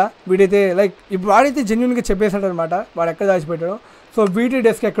దొంగ. వీడైతే లైక్ ఇప్పుడు వాడైతే జెన్యున్గా చెప్పేశాడు అనమాట వాడు ఎక్కడ దాచిపెట్టాడో. సో వీటి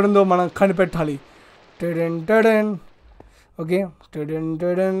డెస్క్ ఎక్కడుందో మనం కనిపెట్టాలి. టడన్. ఓకే, టడన్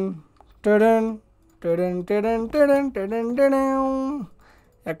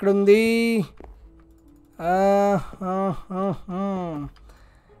ఎక్కడుంది?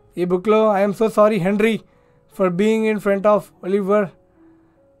 ఈ బుక్లో I'm so sorry henry for being in front of Oliver.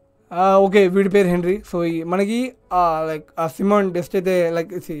 Okay, వీడి పేరు హెన్రీ. సో మనకి లైక్ ఆ సిమోన్ డెస్క్ అయితే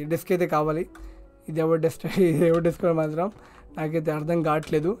డెస్క్ అయితే కావాలి. ఇది ఎవరి డెస్క్ మాత్రం నాకైతే అర్థం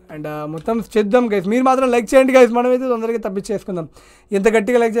కావట్లేదు. అండ్ మొత్తం చేద్దాం గైస్. మీరు మాత్రం లైక్ చేయండి గైస్, మనమైతే తొందరగా తప్పించేసుకుందాం. ఎంత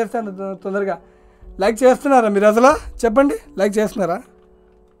గట్టిగా లైక్ చేస్తాను తొందరగా. లైక్ చేస్తున్నారా మీరు? అసలు చెప్పండి, లైక్ చేస్తున్నారా?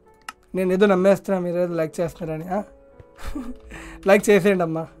 నేను ఏదో నమ్మేస్తున్నా, మీరు ఏదో లైక్ చేస్తున్నారని. లైక్ చేసేయండి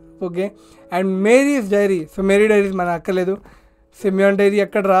అమ్మా. Okay, and Mary's dairy. So Mary diaries మన అక్కర్లేదు. సిమియోన్ డైరీ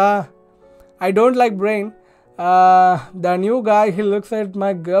ఎక్కడరా? I don't like brain. The new guy he looks at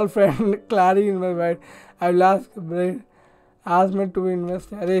my girl friend క్లారీ in my bed. I last brain as me to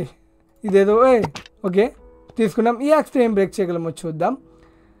invest. అరే ఇదేదో okay తీసుకున్నాం. ఈ accident ఏం break చేయగలమో చూద్దాం.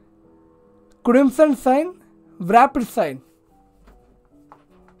 Crimson sign, వ్రాపిడ్ sign.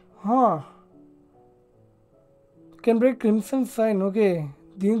 Can break crimson sign. Okay,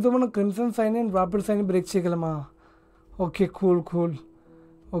 దీంతో మనం crimson sign and వ్రాపిడ్ sign break చేయగలమా? Okay, cool.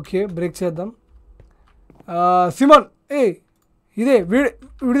 ఓకే, బ్రేక్ చేద్దాం. సిమోన్ ఇదే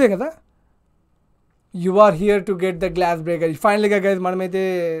వీడిదే కదా. You are here to get the glass breaker. ఫైనల్గా గైస్ మనమైతే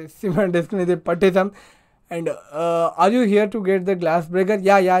సిమోన్ డెస్క్ని అయితే పట్టేసాం. And are you here to get the glass breaker?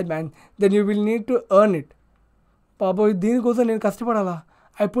 Yeah man, then you will need to earn it. పాప దీనికోసం నేను కష్టపడాలా?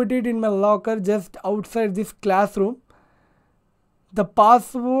 I put it in my locker just outside this classroom. The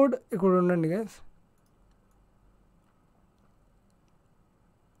password ఇక్కడ ఉండండి guys.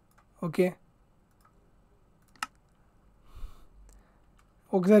 Okay,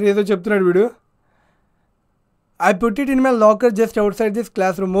 ఒకసారి ఏదో చెప్తున్నాడు వీడు. I put it in my locker just outside this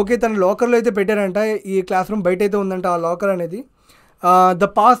classroom. Okay, తన లాకర్లో అయితే పెట్టారంట. ఈ క్లాస్ రూమ్ బయట అయితే ఉందంట ఆ లాకర్ అనేది. The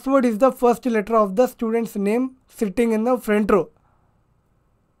password is the first letter of the student's name sitting in the front row.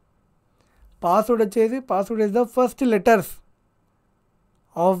 Password is the first letters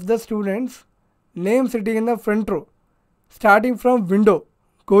of the students name sitting in the front రో starting from window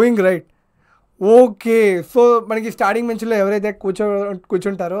going right. Okay, so మనకి starting బెంచ్లో ఎవరైతే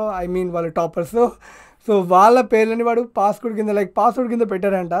కూర్చుంటారో I mean వాళ్ళ toppers, so వాళ్ళ పేర్లని వాడు password కింద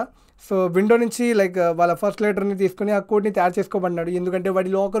పెట్టారంట. So window నుంచి వాళ్ళ ఫస్ట్ లెటర్ని తీసుకొని ఆ కోడ్ని తయారు చేసుకోమన్నాడు. ఎందుకంటే వాడి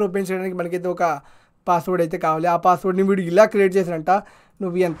లాకర్ ఓపెన్ చేయడానికి మనకైతే ఒక పాస్వర్డ్ అయితే కావాలి. ఆ పాస్వర్డ్ని వీడు ఇలా క్రియేట్ చేశారంట.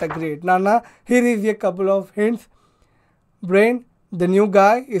 నువ్వు ఎంత గ్రేట్ నాన్న. Here is a couple of hints. Brain, the new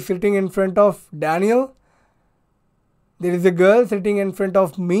guy is sitting in front of Daniel. There is a girl sitting in front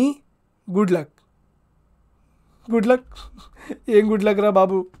of me. Good luck. ఏం గుడ్ లక్ రా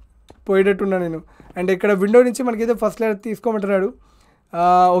బాబు, పోయేటట్టున్నా నేను. And ఇక్కడ window నుంచి మనకైతే first letter తీసుకోమంటున్నాడు.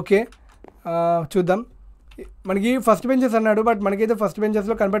 Okay, చూద్దాం. మనకి first benches అన్నాడు, but మనకైతే ఫస్ట్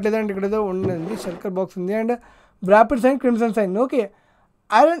బెంచెస్లో కనపట్లేదు. అండ్ ఇక్కడ ఏదో ఉందండి, షల్కర్ బాక్స్ ఉంది and బ్రాపిడ్ sign, crimson sign. Okay,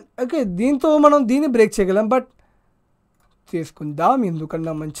 దీంతో మనం దీన్ని బ్రేక్ చేయగలం, బట్ చేసుకుందాం,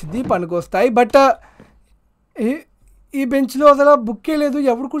 ఎందుకన్నా మంచిది, పనికొస్తాయి. బట్ ఈ బెంచ్లో అసలు బుక్కే లేదు,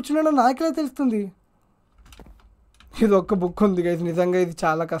 ఎవరు కూర్చున్నాడో నాకెలా తెలుస్తుంది. ఇది ఒక్క బుక్ ఉంది గైస్, నిజంగా ఇది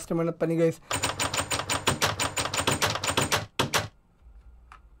చాలా కష్టమైన పని గైస్.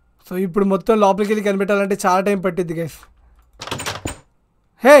 సో ఇప్పుడు మొత్తం లోపలికి వెళ్ళి కనిపెట్టాలంటే చాలా టైం పట్టిద్ది గైస్.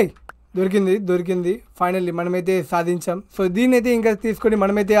 హే, దొరికింది ఫైనల్లీ, మనమైతే సాధించాం. సో దీన్ని అయితే ఇంకా తీసుకొని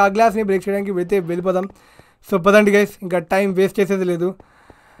మనమైతే ఆ గ్లాస్ని బ్రేక్ చేయడానికి వెళ్ళిపోదాం. సో పదండి గైస్, ఇంకా టైం వేస్ట్ చేసేది లేదు.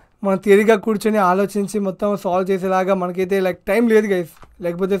 మనం తీరిగా కూర్చొని ఆలోచించి మొత్తం సాల్వ్ చేసేలాగా మనకైతే టైం లేదు గైస్,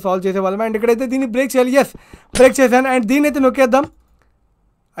 లేకపోతే సాల్వ్ చేసేవాళ్ళం. అండ్ ఇక్కడైతే దీన్ని బ్రేక్ చేయాలి. ఎస్, బ్రేక్ చేశాను. అండ్ దీన్ని అయితే నొక్కేద్దాం.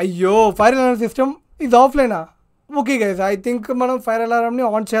 అయ్యో, ఫైర్ అలారం సిస్టమ్ ఇది ఆఫ్లైనా? ఓకే గైస్, ఐ థింక్ మనం ఫైర్ అలారంని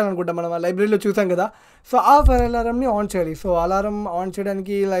ఆన్ చేయాలనుకుంటాం. మనం ఆ లైబ్రరీలో చూసాం కదా, సో ఆ ఫైర్ అలారంని ఆన్ చేయాలి. సో అలారం ఆన్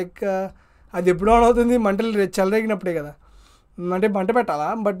చేయడానికి అది ఎప్పుడు ఆన్ అవుతుంది? మంటలు చెలరేగినప్పుడే కదా, అంటే మంట పెట్టాలా?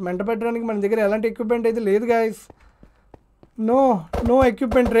 బట్ మంట పెట్టడానికి మన దగ్గర ఎలాంటి ఎక్విప్మెంట్ అయితే లేదు guys. No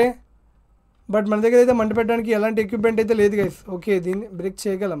equipment ray. But మన దగ్గర అయితే మంట పెట్టడానికి ఎలాంటి ఎక్విప్మెంట్ అయితే లేదు గైస్. ఓకే, దీన్ని బ్రేక్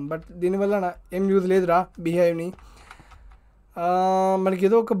చేయగలం, బట్ దీనివల్ల ఏం యూజ్ లేదురా బిహైవ్ని. మనకి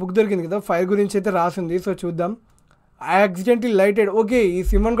ఏదో ఒక బుక్ దొరికింది కదా, ఫైర్ గురించి అయితే రాసింది. సో చూద్దాం. I accidentally lighted. ఓకే, ఈ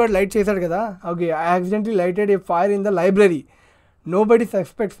సిమన్ గాడ్ లైట్ చేశాడు కదా. Okay, I accidentally lighted A fire in the library. No body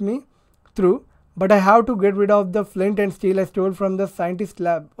suspects me through, but I have to get rid of the flint and steel I stole from the scientist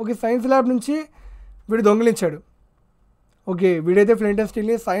lab. Okay, science lab నుంచి వీడు దొంగిలించాడు. Okay, వీడైతే flint and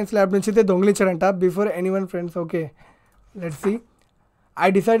స్టీల్ని science lab నుంచి అయితే దొంగిలించాడంట before anyone friends. Okay, let's see. I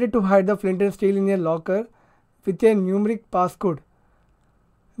decided to hide the flint and steel in a locker with a numeric passcode.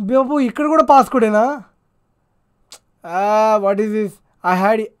 బాబు, ఇక్కడ కూడా పాస్కోడేనా? What is this? I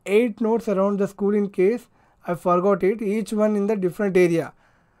had 8 notes around the school in case I forgot it, each one in the different area.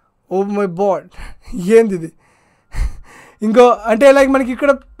 Oh my bad, ఏంది ఇది? ఇంకో అంటే మనకి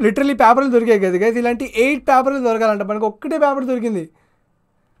ఇక్కడ literally పేపర్లు దొరికాయి కదా గైస్, ఇలాంటి 8 పేపర్లు దొరకాలంట. మనకు ఒక్కటే పేపర్ దొరికింది.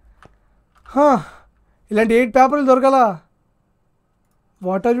 ఇలాంటి 8 పేపర్లు దొరకాలా?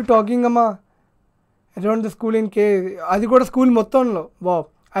 వాట్ ఆర్ యూ టాకింగ్ అమ్మా? అరౌండ్ ద స్కూల్ ఇన్ కే, అది కూడా స్కూల్ మొత్తంలో. Wow,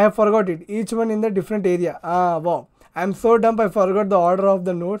 I have forgot it, each one in the different area. Wow, I'm so dump, I forgot the order of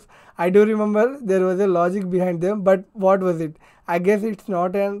the notes. I do remember there was a logic behind them, but what was it? I guess it's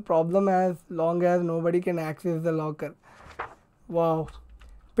not a problem as long as nobody can access the locker. Wow,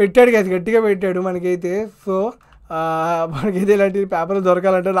 పెట్టాడు guys, గట్టిగా పెట్టాడు మనకైతే. So మనకైతే ఇలాంటి పేపర్లు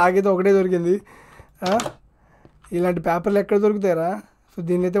దొరకాలంటే నాకైతే ఒకటే దొరికింది. ఇలాంటి పేపర్లు ఎక్కడ దొరుకుతారా? సో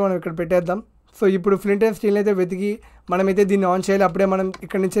దీన్ని అయితే మనం ఇక్కడ పెట్టేద్దాం. సో ఇప్పుడు ఫ్లింట్ అండ్ స్టీల్ అయితే వెతికి మనమైతే దీన్ని ఆన్ చేయాలి, అప్పుడే మనం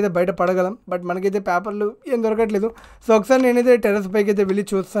ఇక్కడ నుంచి అయితే బయట పడగలం. బట్ మనకైతే పేపర్లు ఏం దొరకట్లేదు. సో ఒకసారి నేనైతే టెర్రస్ పైకి అయితే వెళ్ళి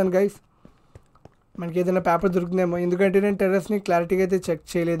చూస్తాను గైస్, మనకి ఏదైనా పేపర్ దొరుకుతుందేమో. ఎందుకంటే నేను టెర్రస్ని క్లారిటీగా అయితే చెక్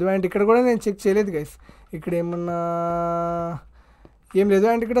చేయలేదు. అండ్ ఇక్కడ కూడా నేను చెక్ చేయలేదు గైస్, ఇక్కడ ఏమన్నా ఏం లేదు.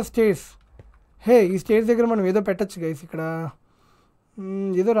 అండ్ ఇక్కడ స్టేర్స్, ఈ స్టేర్స్ దగ్గర మనం ఏదో పెట్టచ్చు గైస్. ఇక్కడ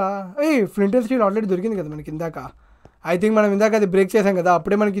ఏదో ఫ్లింట్ అండ్ స్టీల్ ఆల్రెడీ దొరికింది కదా మనకి ఇందాక. ఐ థింక్ మనం ఇందాక అది బ్రేక్ చేసాం కదా,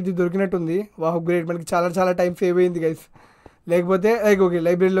 అప్పుడే మనకి ఇది దొరికినట్టుంది. వాహ్, గ్రేట్, మనకి చాలా టైం సేవ్ అయింది గైస్. లేకపోతే ఓకే,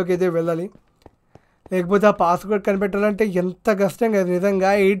 లైబ్రరీలోకి అయితే వెళ్ళాలి. లేకపోతే ఆ పాస్వర్డ్ కనిపెట్టాలంటే ఎంత కష్టం కదా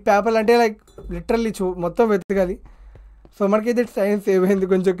నిజంగా. 8 పేపర్లు అంటే లిటరల్లీ మొత్తం వెతకాలి. సో మనకైతే టైం సేవ్ అయింది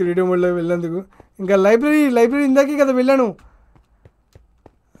కొంచెం క్రియేటివ్ మోడ్లో వెళ్ళినందుకు. ఇంకా లైబ్రరీ ఇందాకే కదా వెళ్ళాను.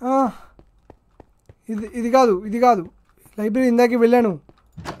 ఇది కాదు లైబ్రరీ ఇందాకే వెళ్ళాను.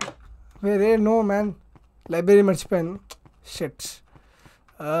 వేరే నో మ్యాన్, లైబ్రరీ మర్చిపోయాను. షెట్.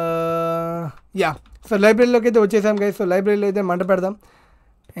 సో లైబ్రరీలోకి అయితే వచ్చేసాం గైస్. సో లైబ్రరీలో అయితే మంట పెడదాం.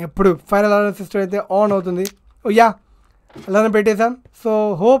 ఎప్పుడు ఫైర్ అలారం సిస్టమ్ అయితే ఆన్ అవుతుంది. అలారం పెట్టేసాం. సో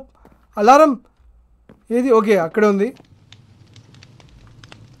హోప్ అలారం ఏది? ఓకే, అక్కడే ఉంది.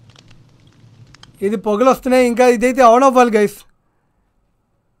 ఇది పొగలు వస్తున్నాయి, ఇంకా ఇదైతే ఆన్ అవ్వాలి గైస్.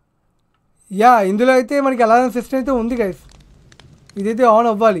 యా ఇందులో అయితే మనకి అలారం సిస్టమ్ అయితే ఉంది గైస్. ఇదైతే ఆన్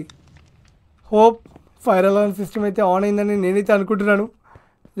అవ్వాలి. హోప్ ఫైర్ అలారం సిస్టమ్ అయితే ఆన్ అయిందని నేనైతే అనుకుంటున్నాను.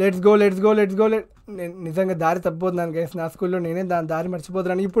 Let's go. నేను నిజంగా దారి తప్పిపోతున్నాను గైస్. నా స్కూల్లో నేనే దారి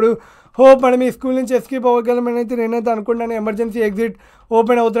మర్చిపోతున్నాను. ఇప్పుడు హోప్ మనం ఈ స్కూల్ నుంచి ఎస్కేప్ అవ్వగలమని అయితే నేనైతే అనుకుంటున్నాను. ఎమర్జెన్సీ ఎగ్జిట్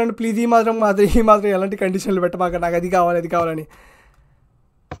ఓపెన్ అవుతున్నాను. ప్లీజ్ ఈ మాత్రం ఎలాంటి కండిషన్లు పెట్టమాక, నాకు అది కావాలని.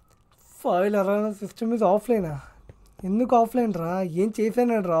 Fire alarm system is ఆఫ్లైనా? ఎందుకు ఆఫ్లైన్ రా? ఏం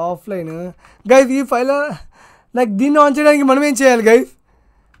చేశాను రా ఆఫ్లైన్? గైస్ ఈ ఫైర్ లైక్ దీన్ని ఆన్ చేయడానికి మనం ఏం చేయాలి గైస్?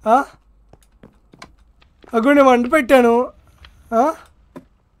 అక్కడ నేను వంట పెట్టాను.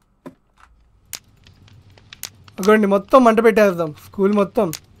 అక్కడండి మొత్తం మంట పెట్టేద్దాం స్కూల్ మొత్తం.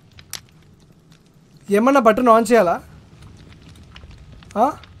 ఏమన్నా బటన్ ఆన్ చేయాలా?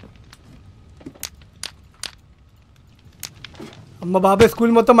 అమ్మ బాబాయ్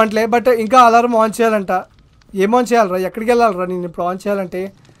స్కూల్ మొత్తం మంటలే. బట్ ఇంకా అలారం ఆన్ చేయాలంట. ఏం ఆన్ చేయాలరా? ఎక్కడికి వెళ్ళాలరా నేను ఇప్పుడు ఆన్ చేయాలంటే?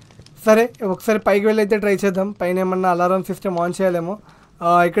 సరే ఒకసారి పైకి వెళ్ళి అయితే ట్రై చేద్దాం. పైన ఏమన్నా అలారం సిస్టమ్ ఆన్ చేయాలేమో.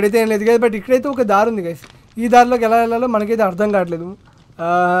 ఇక్కడైతే ఏం లేదు కదా. బట్ ఇక్కడైతే ఒక దారి ఉంది గైస్. ఈ దారిలోకి ఎలా వెళ్ళాలో మనకైతే అర్థం కావట్లేదు.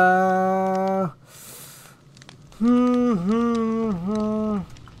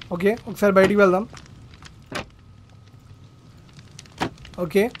 ఓకే ఒకసారి బయటికి వెళ్దాం.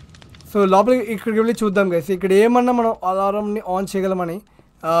 ఓకే సో లోపలికి ఇక్కడికి వెళ్ళి చూద్దాం గైస్. ఇక్కడ ఏమన్నా మనం అలారంని ఆన్ చేయగలమని.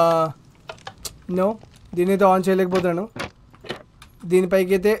 No, దీనైతే on చేయలేకపోతాను.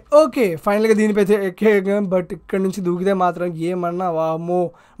 దీనిపైకి అయితే ఓకే ఫైనల్గా దీనిపైతే ఎక్కేయగలం. బట్ ఇక్కడ నుంచి దూకితే మాత్రం ఏమన్నా వామ్మో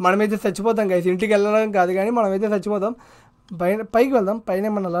మనమైతే చచ్చిపోతాం గైస్. ఇంటికి వెళ్ళడం కాదు కానీ మనమైతే చచ్చిపోతాం. పైకి వెళ్దాం. పైన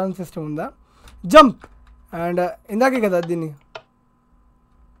ఏమన్నా అలారం సిస్టమ్ ఉందా? జంప్. అండ్ ఇందాకే కదా దీన్ని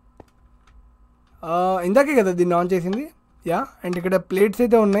ఆన్ చేసింది. యా అండ్ ఇక్కడ ప్లేట్స్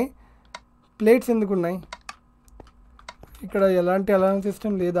అయితే ఉన్నాయి. ప్లేట్స్ ఎందుకు ఉన్నాయి? ఇక్కడ ఎలాంటి అలారం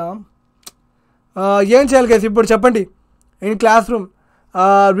సిస్టమ్ లేదా? ఏం చేయాలి గైస్ ఇప్పుడు చెప్పండి. In class room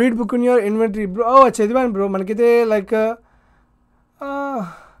read book in your inventory. Bro చదివాను బ్రో. మనకైతే లైక్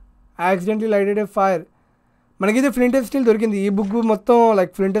యాక్సిడెంట్లీ లైటెడ్ ఏ ఫైర్. మనకైతే ఫ్లింట్ అండ్ స్టీల్ దొరికింది. ఈ బుక్ మొత్తం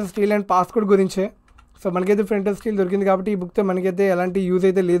like flint and steel and passcode గురించే. సో మనకైతే ఫ్లింట్ అండ్ స్టీల్ దొరికింది కాబట్టి ఈ బుక్తో మనకైతే ఎలాంటి యూజ్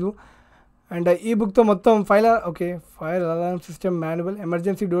అయితే లేదు. అండ్ ఈ బుక్తో మొత్తం fire alarm system manual.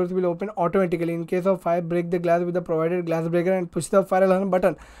 Emergency doors will open automatically in case of fire. Break the glass with the provided glass breaker and push the fire alarm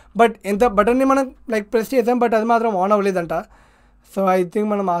button. But ఎంత బటన్ని మనం లైక్ ప్రెస్ చేసాం but అది మాత్రం on అవ్వలేదంట. So I think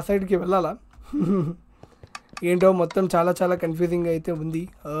మనం ఆ సైడ్కి వెళ్ళాలా? ఏంటో మొత్తం చాలా కన్ఫ్యూజింగ్ అయితే ఉంది.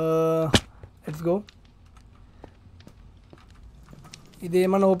 Let's go. ఇది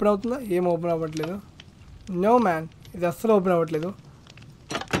ఏమన్నా ఓపెన్ అవుతుందా? ఏం ఓపెన్ అవ్వట్లేదు. నో మ్యాన్, ఇది అస్సలు ఓపెన్ అవ్వట్లేదు.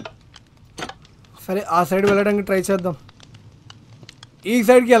 సరే ఆ సైడ్ వెళ్ళడానికి ట్రై చేద్దాం. ఈ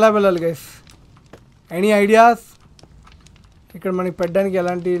సైడ్కి ఎలా వెళ్ళాలి గైస్? Any ideas? ఇక్కడ మనకి పెట్టడానికి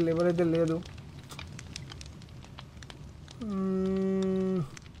ఎలాంటి లెవెల్ అయితే లేదు.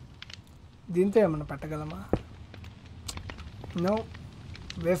 దీంతో ఏమన్నా పెట్టగలమా? నో,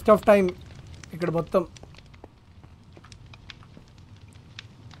 వేస్ట్ ఆఫ్ టైం ఇక్కడ మొత్తం.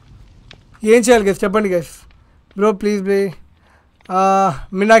 ఏం చేయాలి గైస్ చెప్పండి గైస్. బ్రో ప్లీజ్ బ్రే,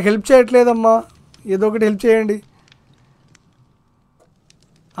 మీరు నాకు హెల్ప్ చేయట్లేదమ్మా, ఏదో ఒకటి హెల్ప్ చేయండి.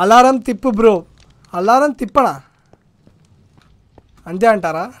 అలారం తిప్పు బ్రో. అలారం తిప్పనా? అంతే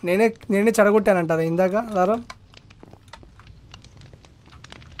అంటారా? నేనే చెడగొట్టానంటారా ఇందాక అలారం?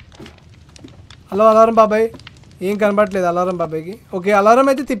 హలో అలారం బాబాయ్, ఏం కనబడట్లేదు అలారం బాబాయ్కి. ఓకే అలారం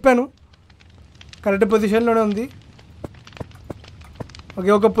అయితే తిప్పాను, కరెక్ట్ పొజిషన్లోనే ఉంది.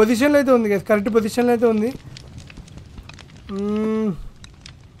 ఓకే ఒక పొజిషన్లో అయితే ఉంది గైస్, కరెక్ట్ పొజిషన్లో అయితే ఉంది.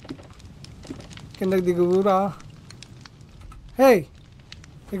 కిందకి దిగురా. హే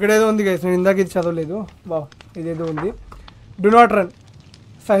ఇక్కడ ఏదో ఉంది గైస్, నేను ఇందాక ఇది చదవలేదు. బా ఇదేదో ఉంది. Do not run,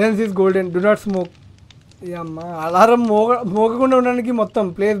 silence is golden, do not smoke. అమ్మా అలారం మోగకుండా ఉండడానికి మొత్తం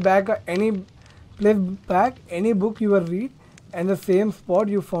place back any book your read and the same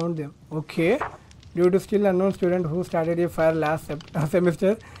spot you found them. Okay due to still unknown student who started a fire last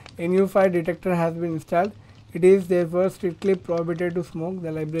semester, a new fire detector has been installed. It is therefore strictly prohibited to smoke.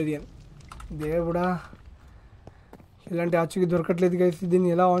 The librarian. దేవుడా ఇలాంటి ఆచూకీ దొరకట్లేదు guys. దీన్ని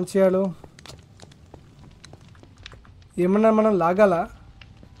ఎలా on చేయాలో ఏమన్నా మనం లాగాలా?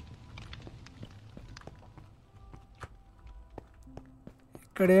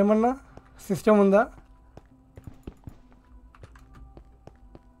 ఇక్కడ ఏమన్నా సిస్టమ్ ఉందా?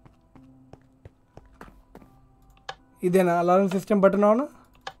 ఇదేనా alarm system button on?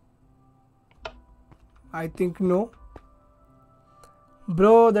 I think no.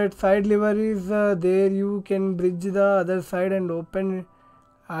 Bro, that side lever is there. You can bridge the other side and open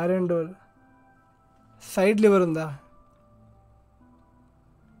iron door. Side lever unda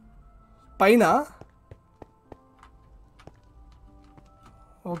paina.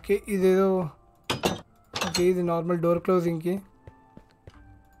 Okay ఇదేదో ఓకే ఇది normal door క్లోజింగ్కి.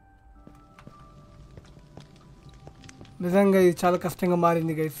 నిజంగా ఇది చాలా కష్టంగా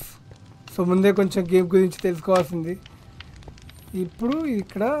మారింది guys. So ముందే కొంచెం game గురించి తెలుసుకోవాల్సింది. ఇప్పుడు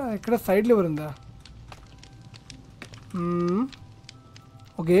ఇక్కడ సైడ్ లివర్ ఉందా?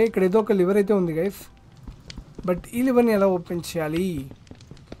 ఓకే ఇక్కడ ఏదో ఒక లివర్ అయితే ఉంది గైస్. బట్ ఈ లివర్ని ఎలా ఓపెన్ చేయాలి?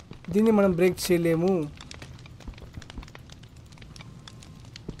 దీన్ని మనం బ్రేక్ చేయలేము.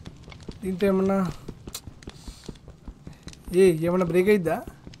 దీంతో ఏమన్నా break అయిద్దా?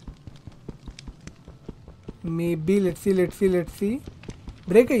 Maybe let's see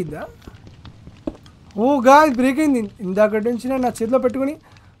break అయిద్దా? Oh guys break అయింది. ఇందాక నుంచి నా చేతిలో పెట్టుకుని.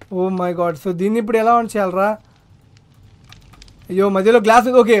 Oh my God. సో దీన్ని ఇప్పుడు ఎలా ఆన్ చేయాలరా? అయ్యో మధ్యలో గ్లాస్.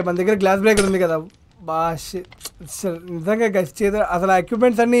 ఓకే మన దగ్గర గ్లాస్ బ్రేకర్ ఉంది కదా. నిజంగా గైస్ అసలు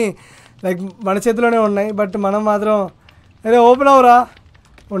ఎక్విప్మెంట్స్ అన్నీ లైక్ మన చేతిలోనే ఉన్నాయి. బట్ మనం మాత్రం అదే ఓపెన్ అవరా.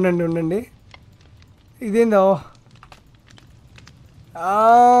 ఉండండి ఇదేందో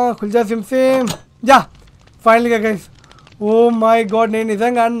కుల్జా సిమ్ యా ఫైనల్గా గైస్. ఓ మై గాడ్ నేను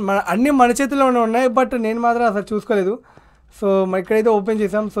నిజంగా అన్నీ మన చేతిలోనే ఉన్నాయి. బట్ నేను మాత్రం అసలు చూసుకోలేదు. సో ఇక్కడైతే ఓపెన్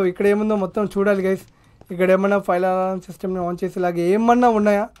చేసాం. సో ఇక్కడ ఏముందో మొత్తం చూడాలి గైస్. ఇక్కడ ఏమన్నా ఫైల్ అలారం సిస్టమ్ని ఆన్ చేసేలాగా ఏమన్నా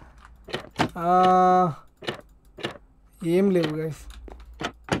ఉన్నాయా? ఏం లేవు గైస్.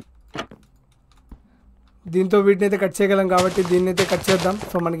 దీంతో వీటిని అయితే కట్ చేయగలం కాబట్టి దీన్ని అయితే కట్ చేద్దాం.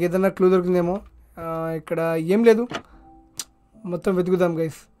 సో మనకి ఏదైనా క్లూ దొరికిందేమో. ఇక్కడ ఏం లేదు. మొత్తం వెతుకుదాం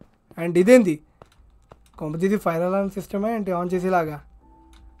గైస్. అండ్ ఇదేంది ఇది ఫైర్ అలారం సిస్టమే అంటే ఆన్ చేసేలాగా.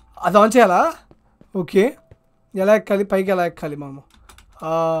 అది ఆన్ చేయాలా? ఓకే ఎలా ఎక్కాలి? పైకి ఎలా ఎక్కాలి మనము?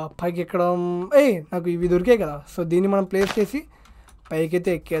 పైకి ఎక్కడం నాకు ఇవి దొరికాయి కదా. సో దీన్ని మనం ప్లేస్ చేసి పైకి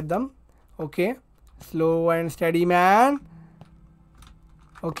అయితే ఎక్కేద్దాం. Okay slow and study man.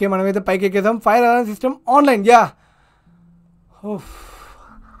 Okay మనమైతే పైకి ఎక్కేద్దాం. Fire alarm system online. Yeah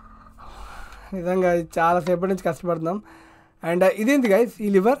నిజంగా చాలాసేపటి నుంచి కష్టపడుతున్నాం. అండ్ ఇదేంటి గైస్ ఈ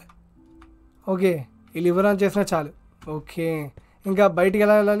లివర్? ఓకే ఈ లివర్ ఆన్ చేసినా చాలు. ఓకే ఇంకా బయటికి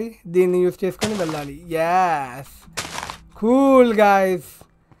ఎలా వెళ్ళాలి? దీన్ని యూస్ చేసుకొని వెళ్ళాలి. As cool guys.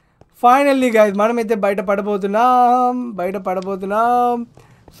 Finally guys మనమైతే బయట పడబోతున్నాం.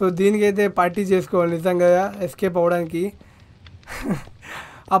 సో దీనికైతే పార్టీ చేసుకోవాలి నిజంగా ఎస్కేప్ అవ్వడానికి.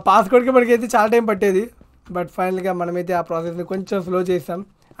 ఆ పాస్వర్డ్కి మనకైతే చాలా టైం పట్టేది. బట్ ఫైనల్గా మనమైతే ఆ ప్రాసెస్ని కొంచెం స్లో చేస్తాం.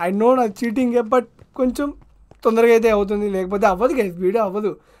 ఐ నో నాకు చీటింగే బట్ కొంచెం తొందరగా అయితే అవుతుంది. లేకపోతే అవ్వదు గైస్, వీడియో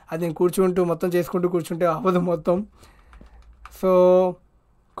అవ్వదు. అది నేను మొత్తం చేసుకుంటూ కూర్చుంటే అవ్వదు మొత్తం. సో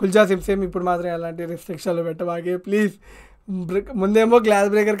కుల్జా సిమ్ ఇప్పుడు మాత్రం ఎలాంటి రెస్ట్రిక్షన్లు పెట్టమాకే ప్లీజ్. ముందేమో గ్లాస్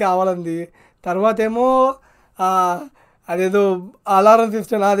బ్రేకర్ కావాలంది, తర్వాత ఏమో అదేదో అలారం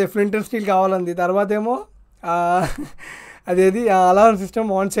సిస్టమ్ అదే ఫ్లింట్ అండ్ స్టీల్ కావాలంది, తర్వాత ఏమో అదేది alarm system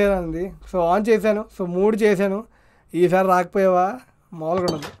on చేయాలంది. So on చేశాను. సో 3 చేశాను. ఈసారి రాకపోయావా మామూలుగా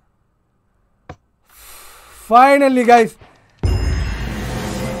ఉండదు. ఫైనల్లీ గైస్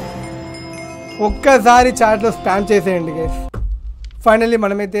ఒక్కసారి చాట్లో స్పామ్ చేసేయండి గైస్. ఫైనల్లీ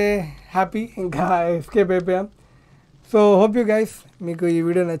మనమైతే హ్యాపీ ఇంకా ఎస్కేప్ అయిపోయాం. సో హోప్ యూ గైస్ మీకు ఈ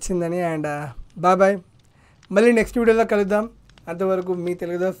వీడియో నచ్చిందని. అండ్ బాయ్ మళ్ళీ నెక్స్ట్ వీడియోలో కలుద్దాం. అంతవరకు మీ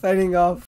తెలుగు దోస్త్ సైనింగ్ ఆఫ్.